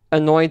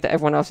annoyed that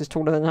everyone else is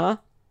taller than her.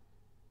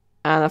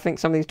 And I think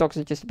some of these dogs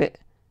are just a bit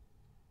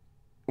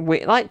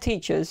weird. Like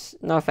teachers,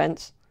 no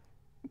offence.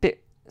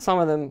 Some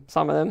of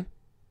them,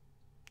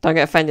 don't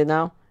get offended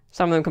now.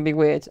 Some of them can be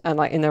weird and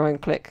like in their own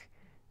clique.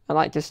 And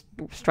like just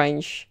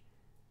strange.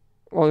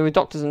 Well, with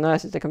doctors and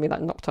nurses, they can be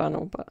like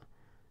nocturnal. But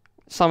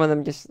some of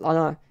them just, I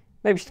don't know.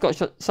 Maybe she's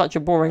got such a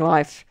boring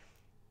life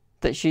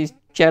that she's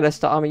jealous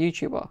that I'm a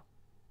YouTuber.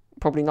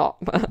 Probably not,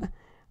 but I'm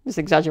just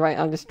exaggerating.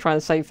 I'm just trying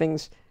to say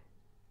things.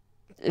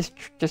 It's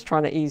just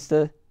trying to ease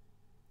the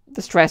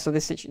stress of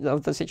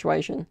the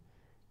situation.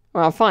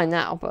 Well, I'm fine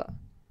now, but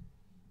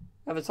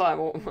at the time,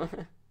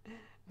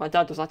 my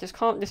dad was like,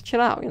 just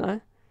chill out, you know.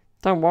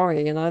 Don't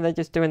worry, you know. They're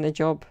just doing their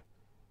job,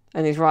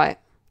 and he's right.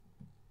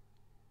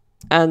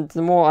 And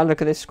the more I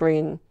look at this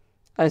screen,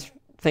 I was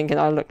thinking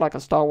I look like a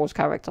Star Wars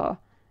character,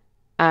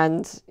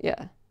 and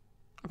yeah,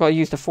 I've got to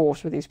use the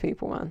Force with these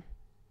people, man.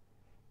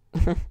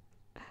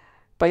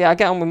 But yeah, I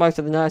get on with most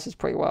of the nurses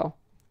pretty well.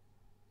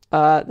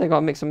 They've got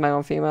a mix of male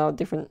and female,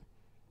 different.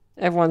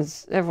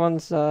 Everyone's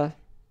a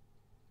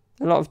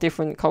lot of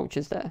different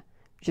cultures there,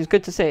 which is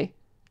good to see.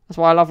 That's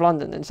why I love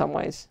London in some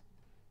ways.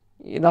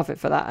 You love it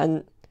for that.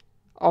 And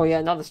oh yeah,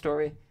 another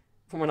story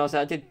from when I was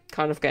there. I did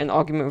kind of get an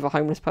argument with a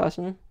homeless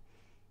person.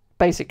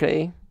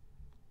 Basically,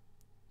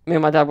 me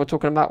and my dad were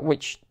talking about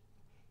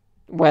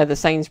where the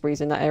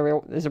Sainsbury's in that area.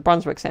 There's a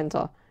Brunswick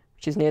Centre,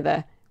 which is near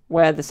there,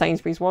 where the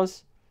Sainsbury's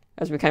was.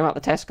 As we came out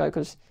the Tesco,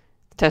 because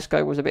the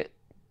Tesco was a bit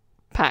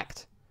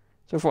packed.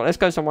 So we thought, let's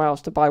go somewhere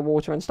else to buy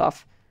water and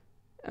stuff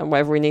and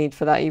whatever we need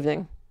for that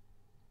evening.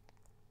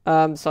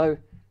 So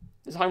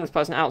there's a homeless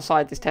person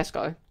outside this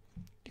Tesco.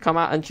 You come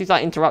out and she's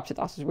like interrupted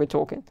us as we're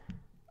talking.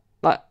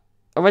 Like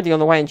already on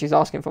the way, and she's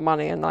asking for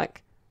money and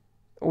like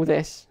all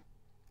this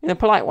in a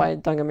polite way,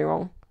 don't get me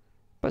wrong.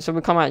 But so we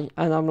come out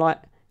and I'm like,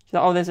 she's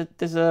like, oh,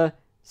 there's a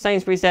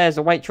Sainsbury's there, there's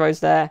a Waitrose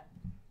there.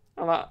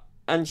 I'm like,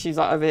 and she's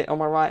like over here on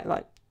my right,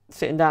 like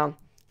sitting down.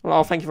 I'm like,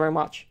 oh, thank you very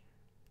much.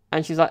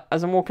 And she's like,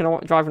 as I'm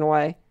driving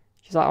away,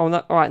 she's like, oh,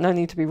 no, all right, no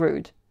need to be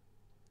rude.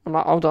 I'm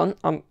like, hold on.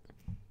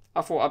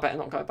 I thought I better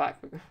not go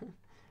back.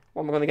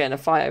 What am I going to get in a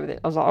fight over it?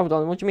 I was like, hold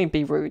on, what do you mean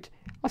be rude?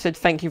 I said,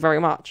 thank you very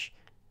much.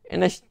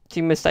 Unless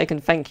she mistaken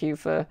thank you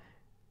for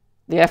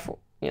the F,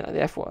 you know,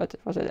 the F word.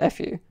 If I said F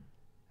you,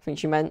 I think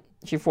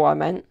she thought I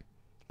meant.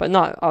 But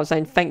no, I was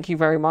saying thank you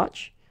very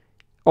much.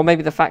 Or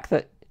maybe the fact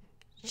that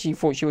she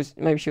thought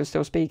maybe she was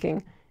still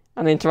speaking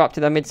and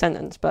interrupted her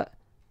mid-sentence. But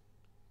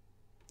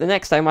the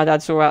next day, my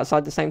dad saw her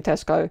outside the same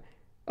Tesco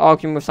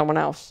arguing with someone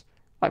else,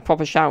 like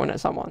proper shouting at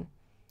someone.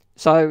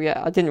 So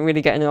yeah, I didn't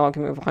really get in an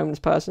argument with a homeless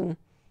person.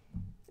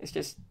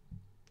 It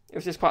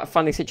was just quite a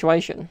funny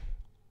situation.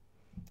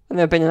 I've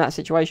never been in that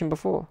situation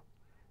before.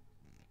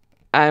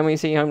 And when you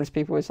see homeless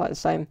people, it's like the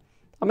same.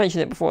 I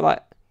mentioned it before,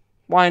 like,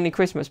 why only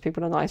Christmas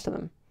people are nice to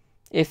them?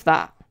 If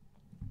that.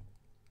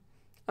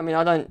 I mean,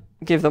 I don't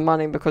give them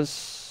money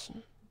because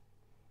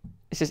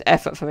it's just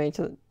effort for me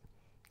to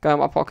go in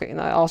my pocket, you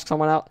know, ask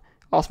someone out,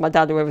 ask my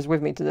dad, whoever's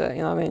with me to do it,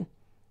 you know what I mean?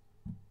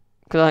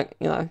 Because,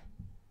 you know,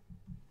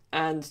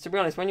 and to be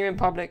honest, when you're in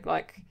public,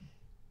 like,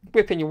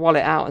 whipping your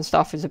wallet out and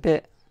stuff is a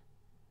bit,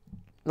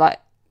 like,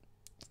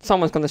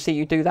 someone's going to see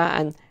you do that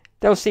and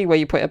they'll see where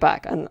you put it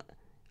back, and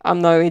I'm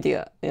no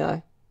idiot, you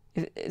know.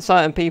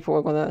 Certain people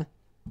are going to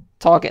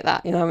target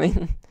that, you know what I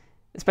mean?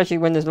 Especially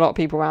when there's a lot of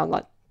people around,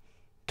 like,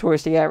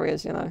 touristy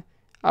areas, you know.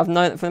 I've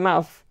known, for the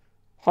amount of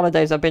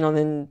holidays I've been on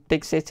in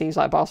big cities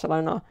like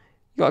Barcelona,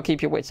 you got to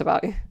keep your wits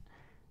about you.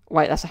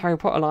 Wait, that's a Harry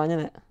Potter line,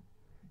 isn't it?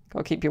 Got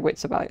to keep your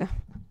wits about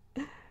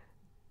you.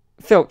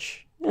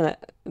 Filch, innit?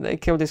 They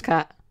killed his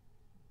cat.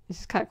 Is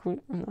his cat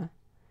called? No.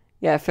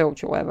 Yeah,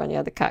 Filch or whatever, and he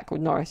had a cat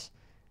called Norris.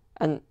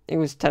 And he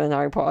was telling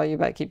Harry Potter, you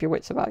better keep your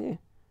wits about you.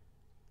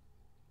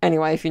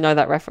 Anyway, if you know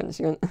that reference,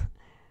 you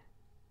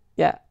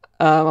yeah,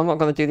 I'm not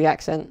going to do the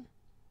accent.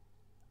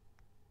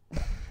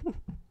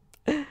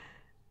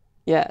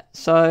 Yeah,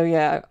 so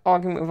yeah,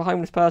 argument with a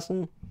homeless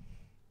person,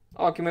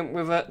 argument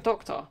with a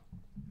doctor.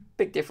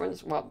 Big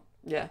difference. Well,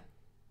 yeah.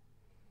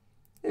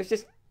 It was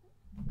just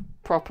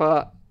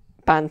proper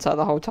banter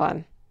the whole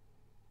time.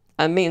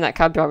 And meeting that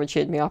cab driver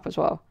cheered me up as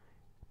well.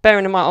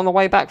 Bearing in mind, on the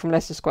way back from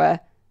Leicester Square,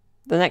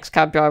 the next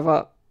cab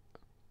driver,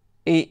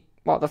 the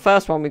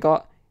first one we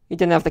got, he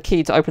didn't have the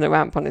key to open the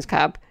ramp on his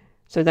cab.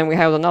 So then we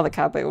hailed another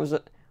cab, but it was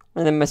one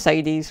of the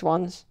Mercedes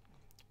ones,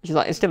 which is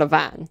like, it's still a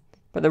van,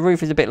 but the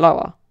roof is a bit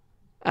lower.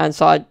 And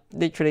so I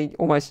literally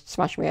almost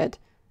smashed my head.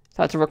 So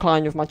I had to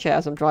recline with my chair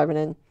as I'm driving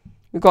in.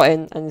 We got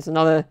in, and there's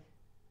another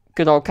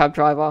good old cab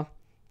driver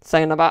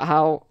saying about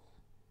how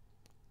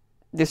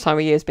this time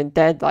of year has been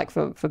dead, like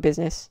for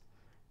business.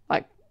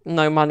 Like,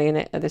 no money in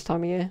it at this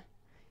time of year.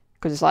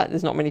 Because it's like,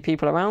 there's not many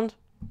people around.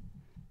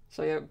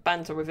 So yeah,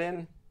 banter with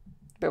him.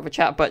 Bit of a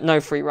chat, but no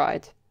free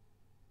ride.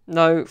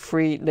 No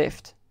free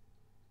lift.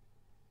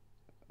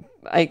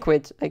 £8,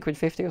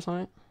 £8.50 or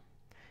something.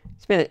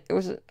 It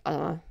was, I don't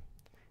know.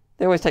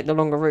 They always take the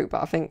longer route,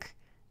 but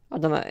I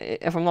don't know,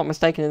 if I'm not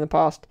mistaken, in the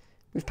past,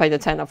 we've paid a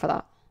tenner for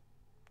that.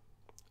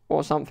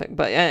 Or something.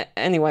 But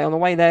anyway, on the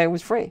way there, it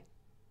was free.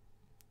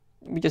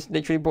 We just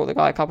literally bought the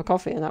guy a cup of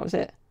coffee, and that was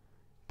it.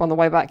 But on the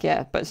way back,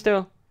 yeah. But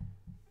still,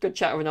 good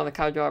chat with another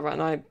cab driver,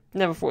 and I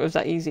never thought it was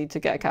that easy to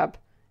get a cab.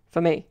 For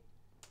me.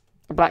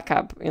 A black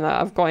cab. You know,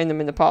 I've got in them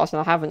in the past,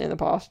 and I haven't in the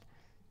past.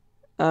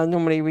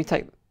 Normally, we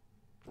take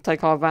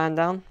our van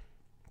down.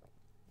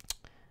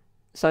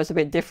 So it's a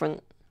bit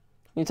different.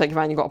 You take your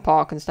van, you've got to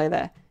park and stay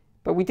there.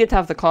 But we did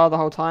have the car the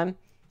whole time.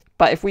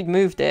 But if we'd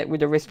moved it,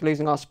 we'd have risked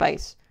losing our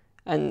space.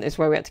 And it's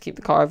where we had to keep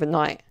the car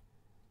overnight.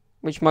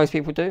 Which most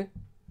people do.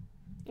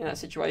 In that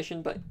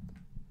situation. But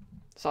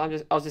so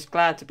I was just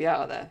glad to be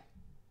out of there.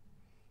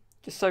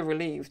 Just so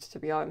relieved to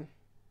be home.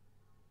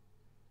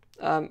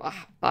 Like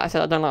I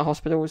said, I don't like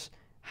hospitals.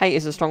 Hate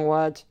is a strong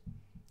word.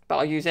 But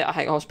I'll use it. I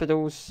hate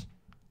hospitals.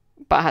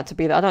 But I had to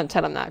be there. I don't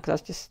tell them that.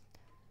 Because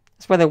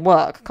that's where they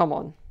work. Come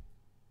on.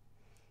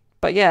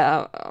 But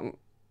yeah,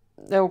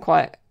 they're all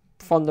quite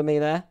fond of me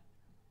there.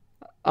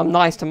 I'm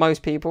nice to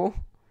most people,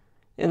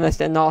 unless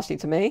they're nasty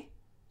to me.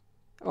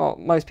 Or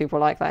most people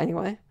are like that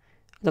anyway. I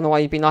don't know why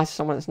you'd be nice to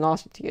someone that's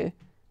nasty to you.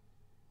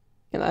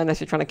 You know,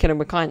 unless you're trying to kill them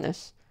with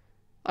kindness.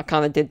 I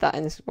kind of did that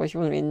in this situation. It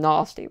wasn't really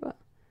nasty, but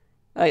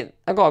I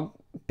got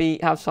to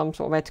have some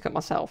sort of etiquette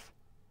myself.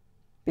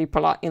 Be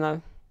polite, you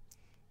know.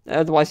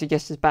 Otherwise, you're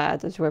just as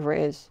bad as whoever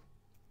it is.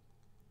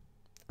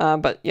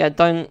 But yeah,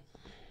 don't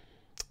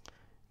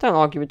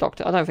argue with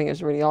doctor. I don't think it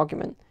was really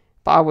argument.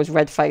 But I was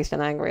red-faced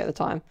and angry at the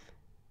time.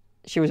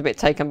 She was a bit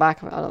taken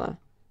back. I don't know.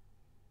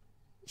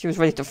 She was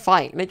ready to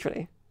fight,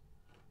 literally.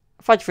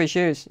 Fight for his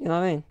shoes, you know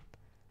what I mean?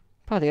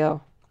 Bloody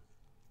hell.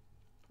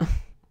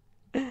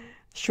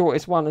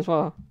 Shortest one as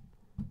well.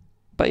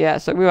 But yeah,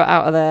 so we were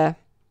out of there.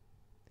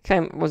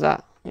 Was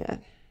that? Yeah.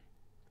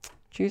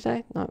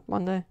 Tuesday? No,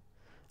 Monday?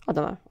 I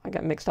don't know. I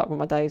get mixed up with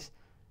my days.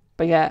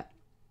 But yeah.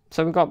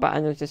 So we got back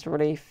and it was just a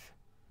relief.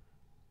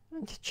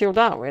 And just chilled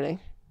out, really.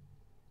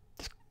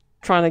 Just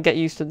trying to get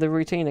used to the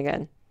routine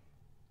again.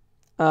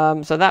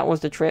 So that was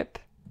the trip.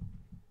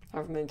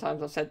 However many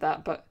times I've said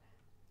that. But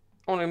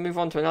I want to move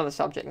on to another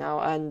subject now.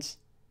 And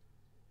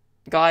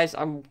guys,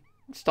 I'm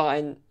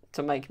starting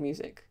to make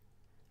music.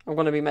 I'm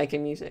going to be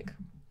making music.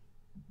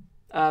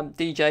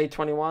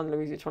 DJ21,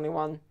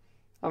 luisi21.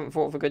 I haven't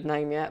thought of a good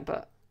name yet,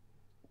 but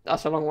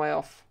that's a long way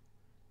off.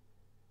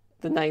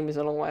 The name is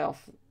a long way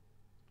off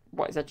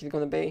what it's actually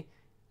going to be.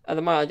 At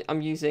the moment,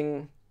 I'm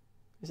using,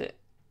 is it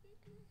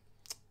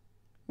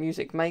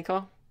Music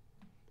Maker?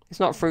 It's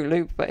not Fruit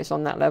Loop, but it's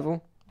on that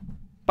level.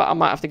 But I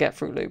might have to get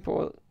Fruit Loop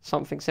or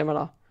something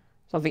similar.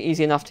 Something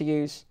easy enough to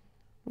use,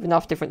 with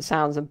enough different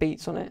sounds and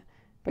beats on it.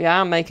 But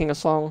yeah, I'm making a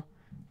song,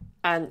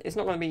 and it's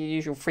not going to be your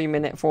usual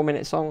 3-minute,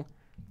 4-minute song.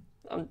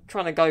 I'm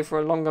trying to go for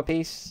a longer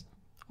piece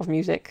of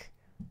music.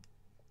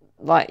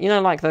 Like, you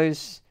know, like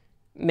those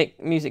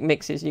music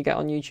mixes you get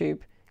on YouTube.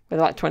 They're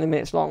like 20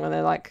 minutes long, and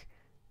they're like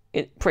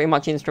pretty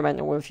much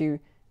instrumental with a few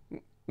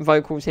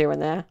vocals here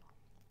and there.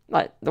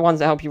 Like the ones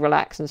that help you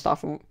relax and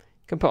stuff, and you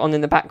can put on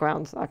in the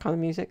background, that kind of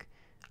music.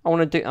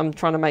 I'm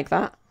trying to make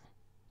that.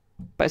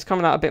 But it's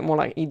coming out a bit more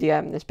like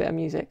EDM, this bit of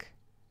music.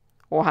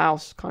 Or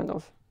house, kind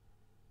of.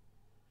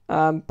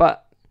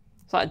 But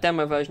it's like a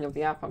demo version of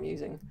the app I'm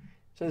using.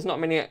 So there's not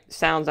many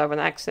sounds I have an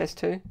access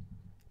to.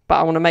 But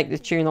I want to make this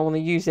tune. I want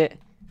to use it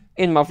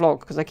in my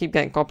vlog, because I keep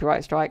getting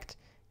copyright striked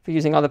for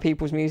using other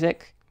people's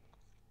music.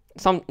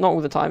 Not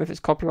all the time if it's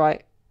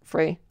copyright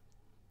free.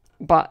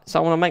 But so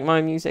I want to make my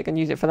own music and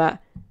use it for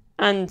that.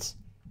 And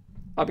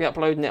I'll be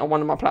uploading it on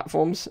one of my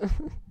platforms.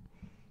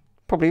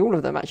 Probably all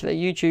of them, actually.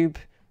 YouTube,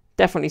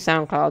 definitely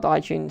SoundCloud,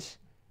 iTunes.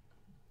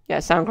 Yeah,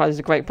 SoundCloud is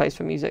a great place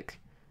for music.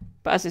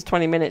 But as it's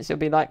 20 minutes, it'll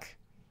be like,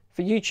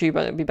 for YouTube,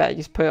 it'll be better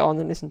just put it on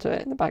and listen to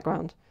it in the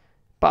background.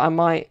 But I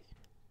might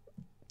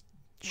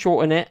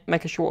shorten it,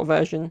 make a shorter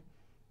version,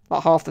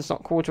 like half the song,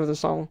 quarter of the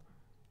song,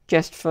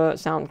 just for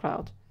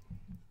SoundCloud.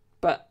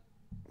 But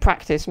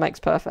practice makes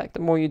perfect.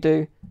 The more you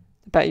do,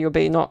 the better you'll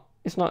be.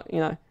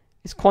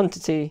 It's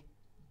quantity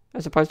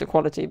as opposed to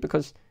quality,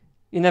 because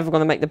you're never going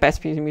to make the best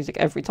piece of music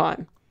every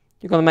time.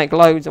 You're going to make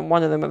loads, and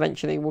one of them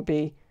eventually will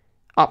be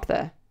up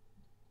there.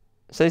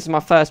 So this is my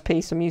first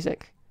piece of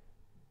music.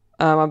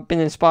 I've been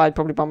inspired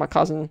probably by my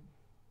cousin.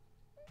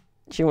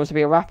 She wants to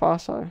be a rapper,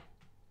 so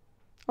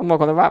I'm not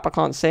going to rap. I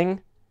can't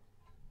sing.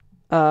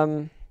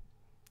 So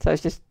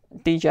it's just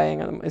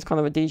DJing. It's kind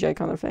of a DJ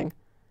kind of thing.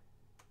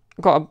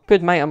 I've got a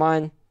good mate of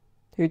mine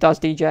who does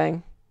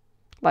DJing,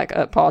 like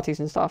at parties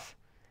and stuff.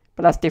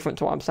 But that's different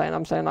to what I'm saying.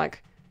 I'm saying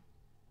like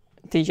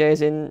DJ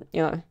as in,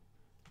 you know,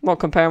 not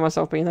comparing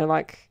myself, but, you know,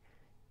 like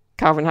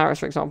Calvin Harris,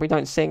 for example, he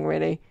don't sing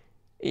really.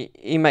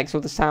 He makes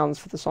all the sounds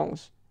for the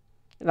songs.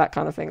 That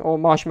kind of thing. Or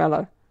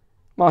Marshmello.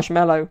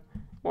 Marshmello.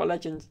 What a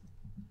legend.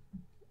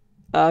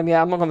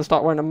 Yeah, I'm not going to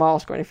start wearing a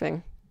mask or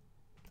anything.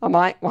 I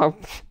might. Well,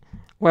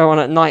 wear one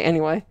at night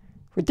anyway.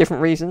 For a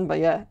different reason, but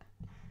yeah.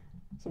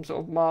 Some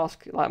sort of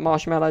mask like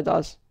Marshmello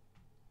does.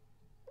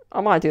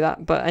 I might do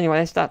that, but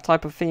anyway, it's that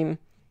type of theme.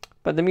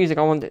 But the music,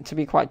 I want it to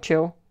be quite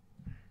chill.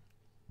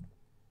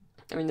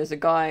 I mean, there's a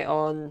guy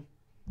on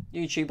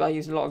YouTube, I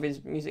use a lot of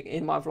his music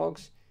in my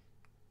vlogs.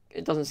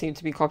 It doesn't seem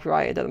to be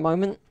copyrighted at the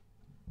moment.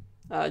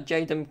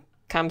 Jaden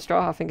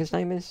Camstra, I think his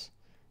name is.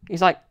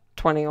 He's like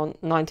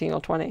 19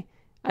 or 20.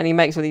 And he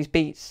makes all these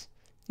beats.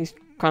 These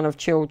kind of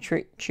chill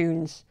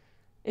tunes,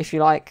 if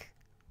you like.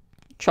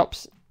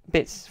 Chops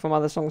bits from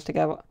other songs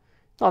together.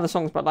 Not other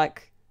songs, but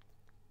like...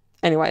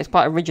 Anyway, it's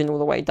quite original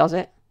the way he does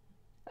it.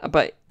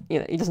 But, you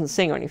know, he doesn't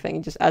sing or anything.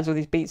 He just adds all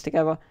these beats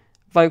together.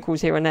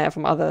 Vocals here and there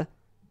from other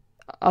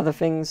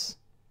things.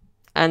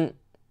 And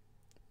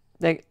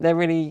they're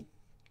really...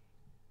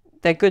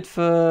 They're good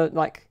for,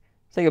 like...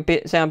 Say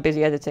I'm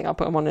busy editing, I'll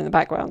put them on in the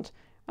background.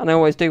 And I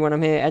always do when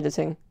I'm here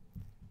editing.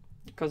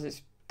 Because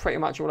it's pretty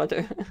much all I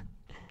do.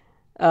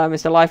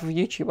 It's the life of a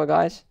YouTuber,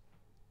 guys.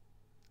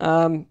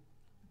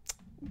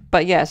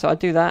 But yeah, so I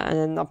do that and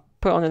then I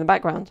put it on in the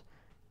background.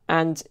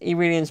 And he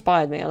really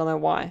inspired me. I don't know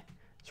why.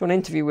 So an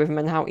interview with him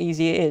and how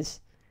easy it is.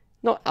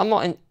 I'm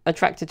not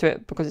attracted to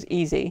it because it's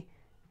easy.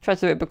 I'm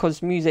attracted to it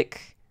because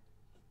music,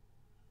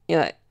 you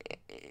know,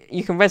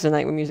 you can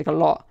resonate with music a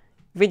lot.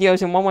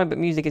 Videos in one way, but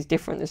music is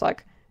different. It's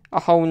like a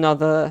whole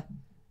nother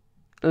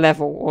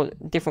level or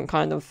different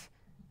kind of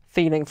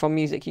feeling from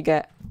music you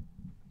get.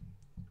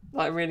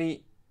 Like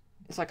really,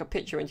 it's like a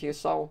picture into your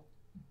soul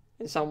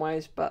in some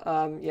ways. But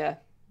yeah,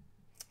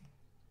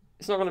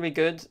 it's not going to be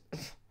good.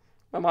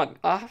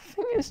 I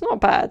think it's not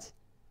bad.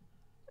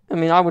 I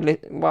mean, I would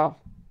well,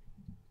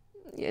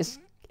 it's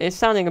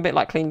sounding a bit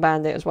like Clean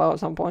Bandit as well at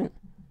some point,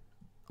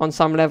 on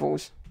some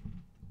levels.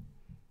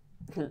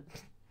 Don't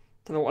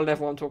know what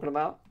level I'm talking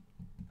about,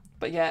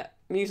 but yeah,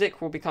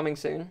 music will be coming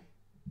soon.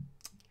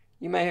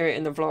 You may hear it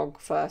in the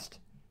vlog first,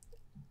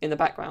 in the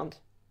background,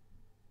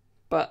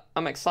 but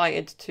I'm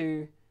excited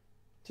to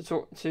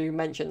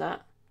mention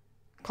that.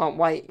 Can't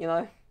wait, you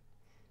know.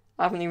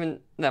 I haven't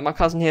even let my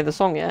cousin hear the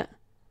song yet.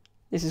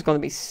 This is going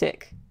to be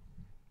sick.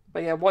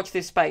 But yeah, watch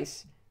this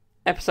space.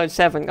 Episode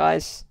 7,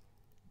 guys.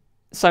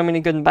 So many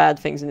good and bad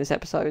things in this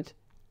episode.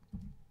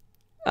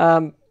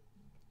 From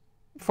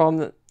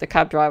the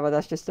cab driver,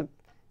 that's just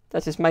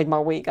made my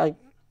week.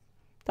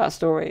 That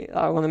story,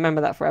 I want to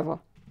remember that forever.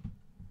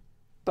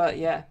 But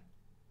yeah,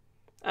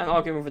 and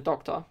arguing with a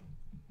doctor.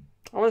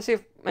 I want to see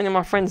if any of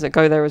my friends that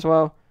go there as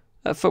well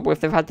at football, if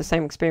they've had the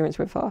same experience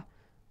with her,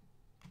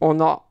 or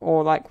not,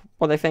 or like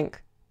what they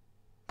think,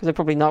 because they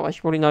probably know her.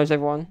 She probably knows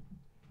everyone,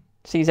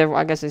 sees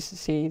everyone. I guess they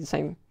see the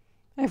same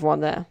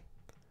everyone there,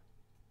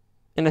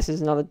 unless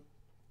there's another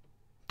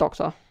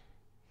doctor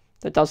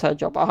that does her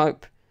job. I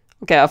hope.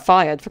 I'll get her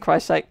fired, for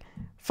Christ's sake.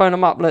 Phone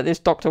them up. Look, this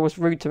doctor was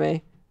rude to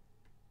me.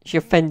 She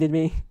offended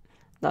me.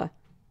 No.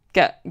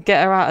 Get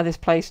her out of this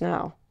place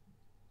now.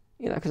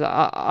 You know, because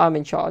I'm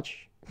in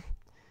charge.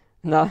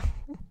 No.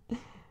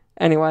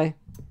 Anyway.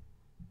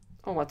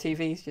 Oh, my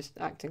TV's just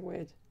acting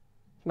weird.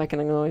 It's making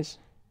a noise.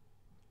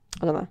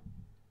 I don't know.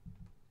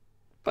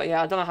 But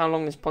yeah, I don't know how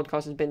long this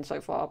podcast has been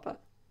so far, but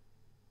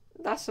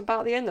that's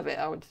about the end of it,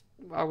 I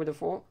would have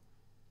thought.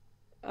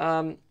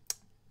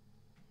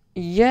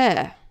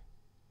 Yeah.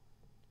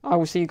 I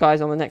will see you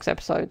guys on the next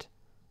episode.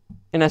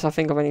 Unless I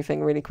think of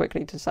anything really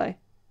quickly to say.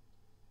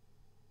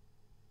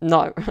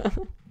 No.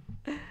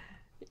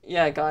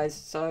 Yeah, guys,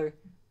 so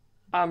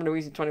I'm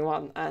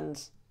luisi21,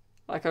 and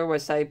like I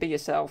always say, be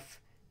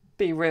yourself.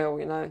 Be real,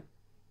 you know.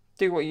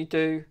 Do what you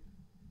do.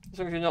 As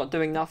long as you're not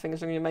doing nothing,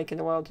 as long as you're making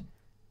the world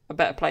a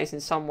better place in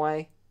some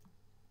way.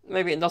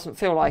 Maybe it doesn't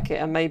feel like it,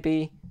 and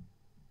maybe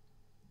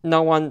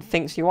no one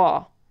thinks you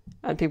are,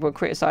 and people are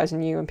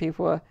criticising you, and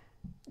people are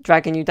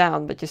dragging you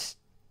down, but just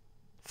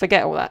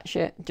forget all that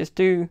shit. Just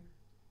do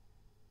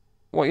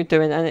what you're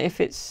doing, and if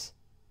it's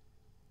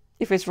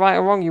right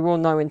or wrong, you will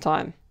know in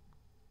time.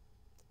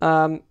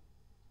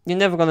 You're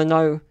never going to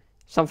know if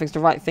something's the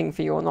right thing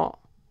for you or not.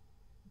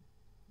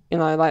 You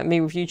know, like me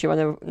with YouTube,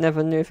 I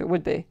never knew if it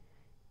would be.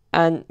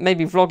 And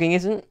maybe vlogging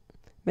isn't.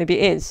 Maybe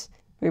it is.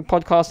 Maybe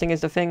podcasting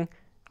is the thing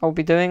I'll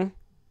be doing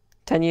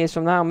 10 years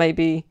from now.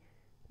 Maybe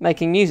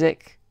making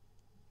music.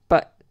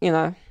 But, you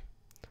know,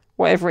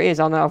 whatever it is,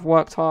 I know I've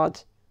worked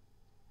hard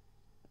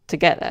to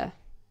get there.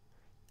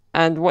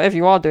 And whatever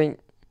you are doing,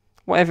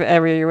 whatever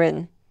area you're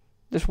in,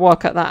 just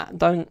work at that.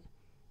 Don't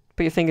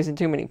put your fingers in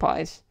too many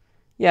pies.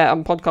 Yeah,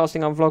 I'm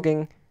podcasting, I'm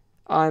vlogging,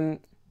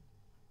 I'm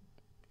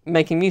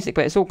making music,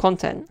 but it's all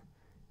content.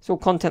 It's all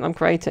content I'm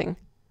creating.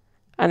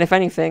 And if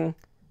anything,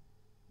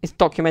 it's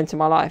documenting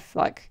my life.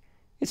 Like,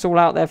 it's all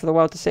out there for the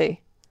world to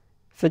see.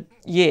 For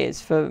years,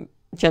 for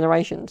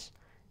generations.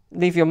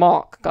 Leave your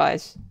mark,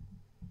 guys.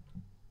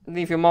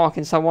 Leave your mark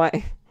in some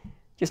way.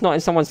 Just not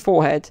in someone's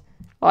forehead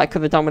I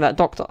could have done with that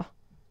doctor.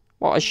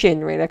 What a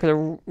shin, really. I could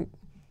have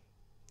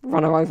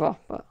run her over.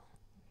 But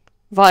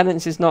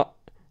violence is not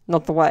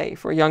the way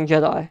for a young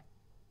Jedi.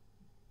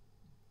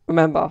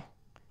 Remember,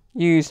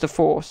 use the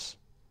Force.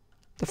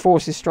 The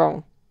Force is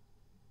strong.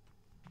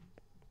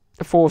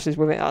 The Force is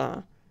with it.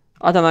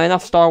 I don't know,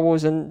 enough Star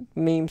Wars and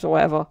memes or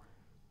whatever.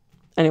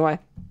 Anyway,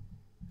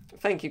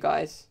 thank you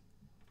guys.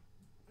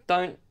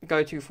 Don't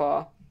go too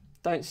far.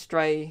 Don't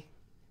stray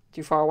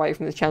too far away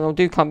from the channel.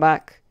 Do come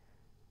back.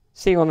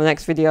 See you on the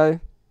next video,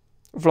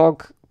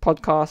 vlog,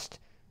 podcast.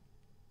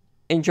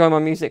 Enjoy my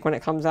music when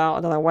it comes out.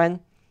 I don't know when.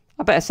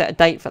 I better set a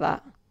date for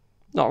that.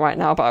 Not right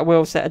now, but I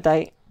will set a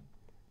date.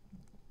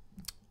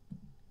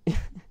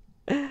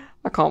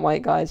 I can't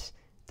wait, guys.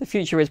 The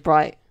future is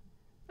bright.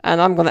 And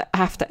I'm going to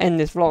have to end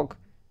this vlog.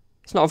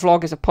 It's not a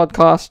vlog, it's a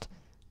podcast.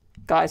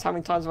 Guys, how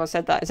many times have I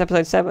said that? It's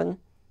episode 7.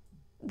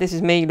 This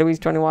is me,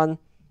 luisi21,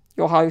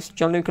 your host,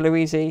 Gianluca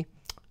Luisi.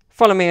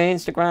 Follow me on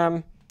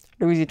Instagram,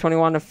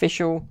 luisi21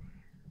 official.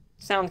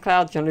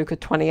 SoundCloud,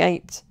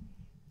 Gianluca28.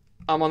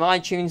 I'm on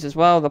iTunes as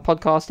well, the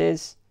podcast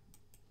is.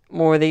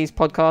 More of these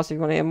podcasts if you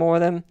want to hear more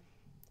of them.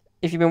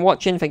 If you've been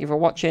watching, thank you for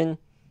watching. If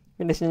you've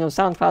been listening on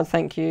SoundCloud,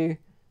 thank you.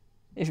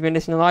 If you've been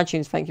listening on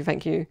iTunes, thank you,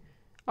 thank you.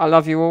 I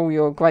love you all,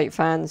 you're great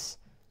fans.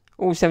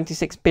 All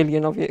 76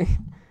 billion of you.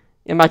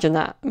 Imagine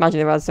that.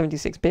 Imagine if I had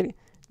 76 billion.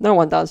 No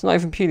one does, not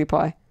even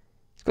PewDiePie.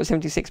 He's got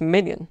 76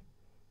 million.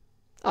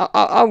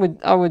 I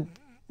would,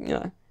 you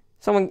know,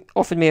 someone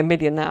offered me 1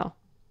 million now.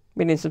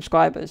 1 million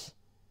subscribers.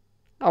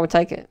 I would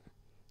take it.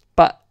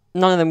 But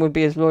none of them would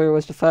be as loyal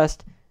as the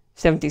first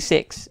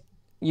 76.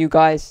 You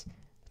guys,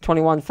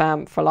 21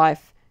 fam for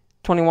life.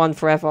 21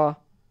 forever.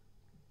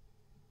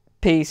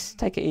 Peace.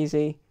 Take it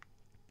easy.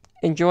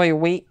 Enjoy your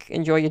week.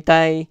 Enjoy your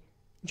day.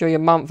 Enjoy your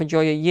month.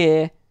 Enjoy your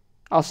year.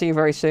 I'll see you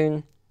very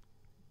soon.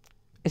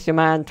 It's your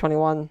man,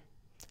 21.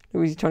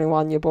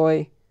 luisi21, your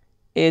boy,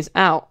 is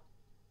out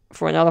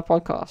for another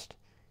podcast.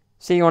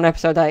 See you on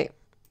episode 8.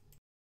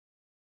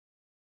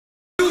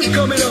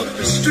 Coming up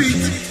the street,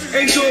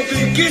 and you're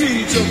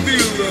beginning to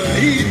feel the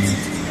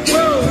heat.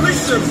 Well,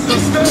 listen,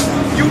 sister,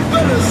 you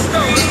better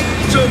start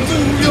to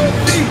move your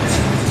feet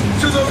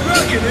to the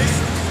rockiness.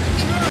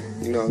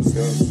 You know what I'm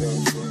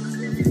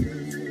saying?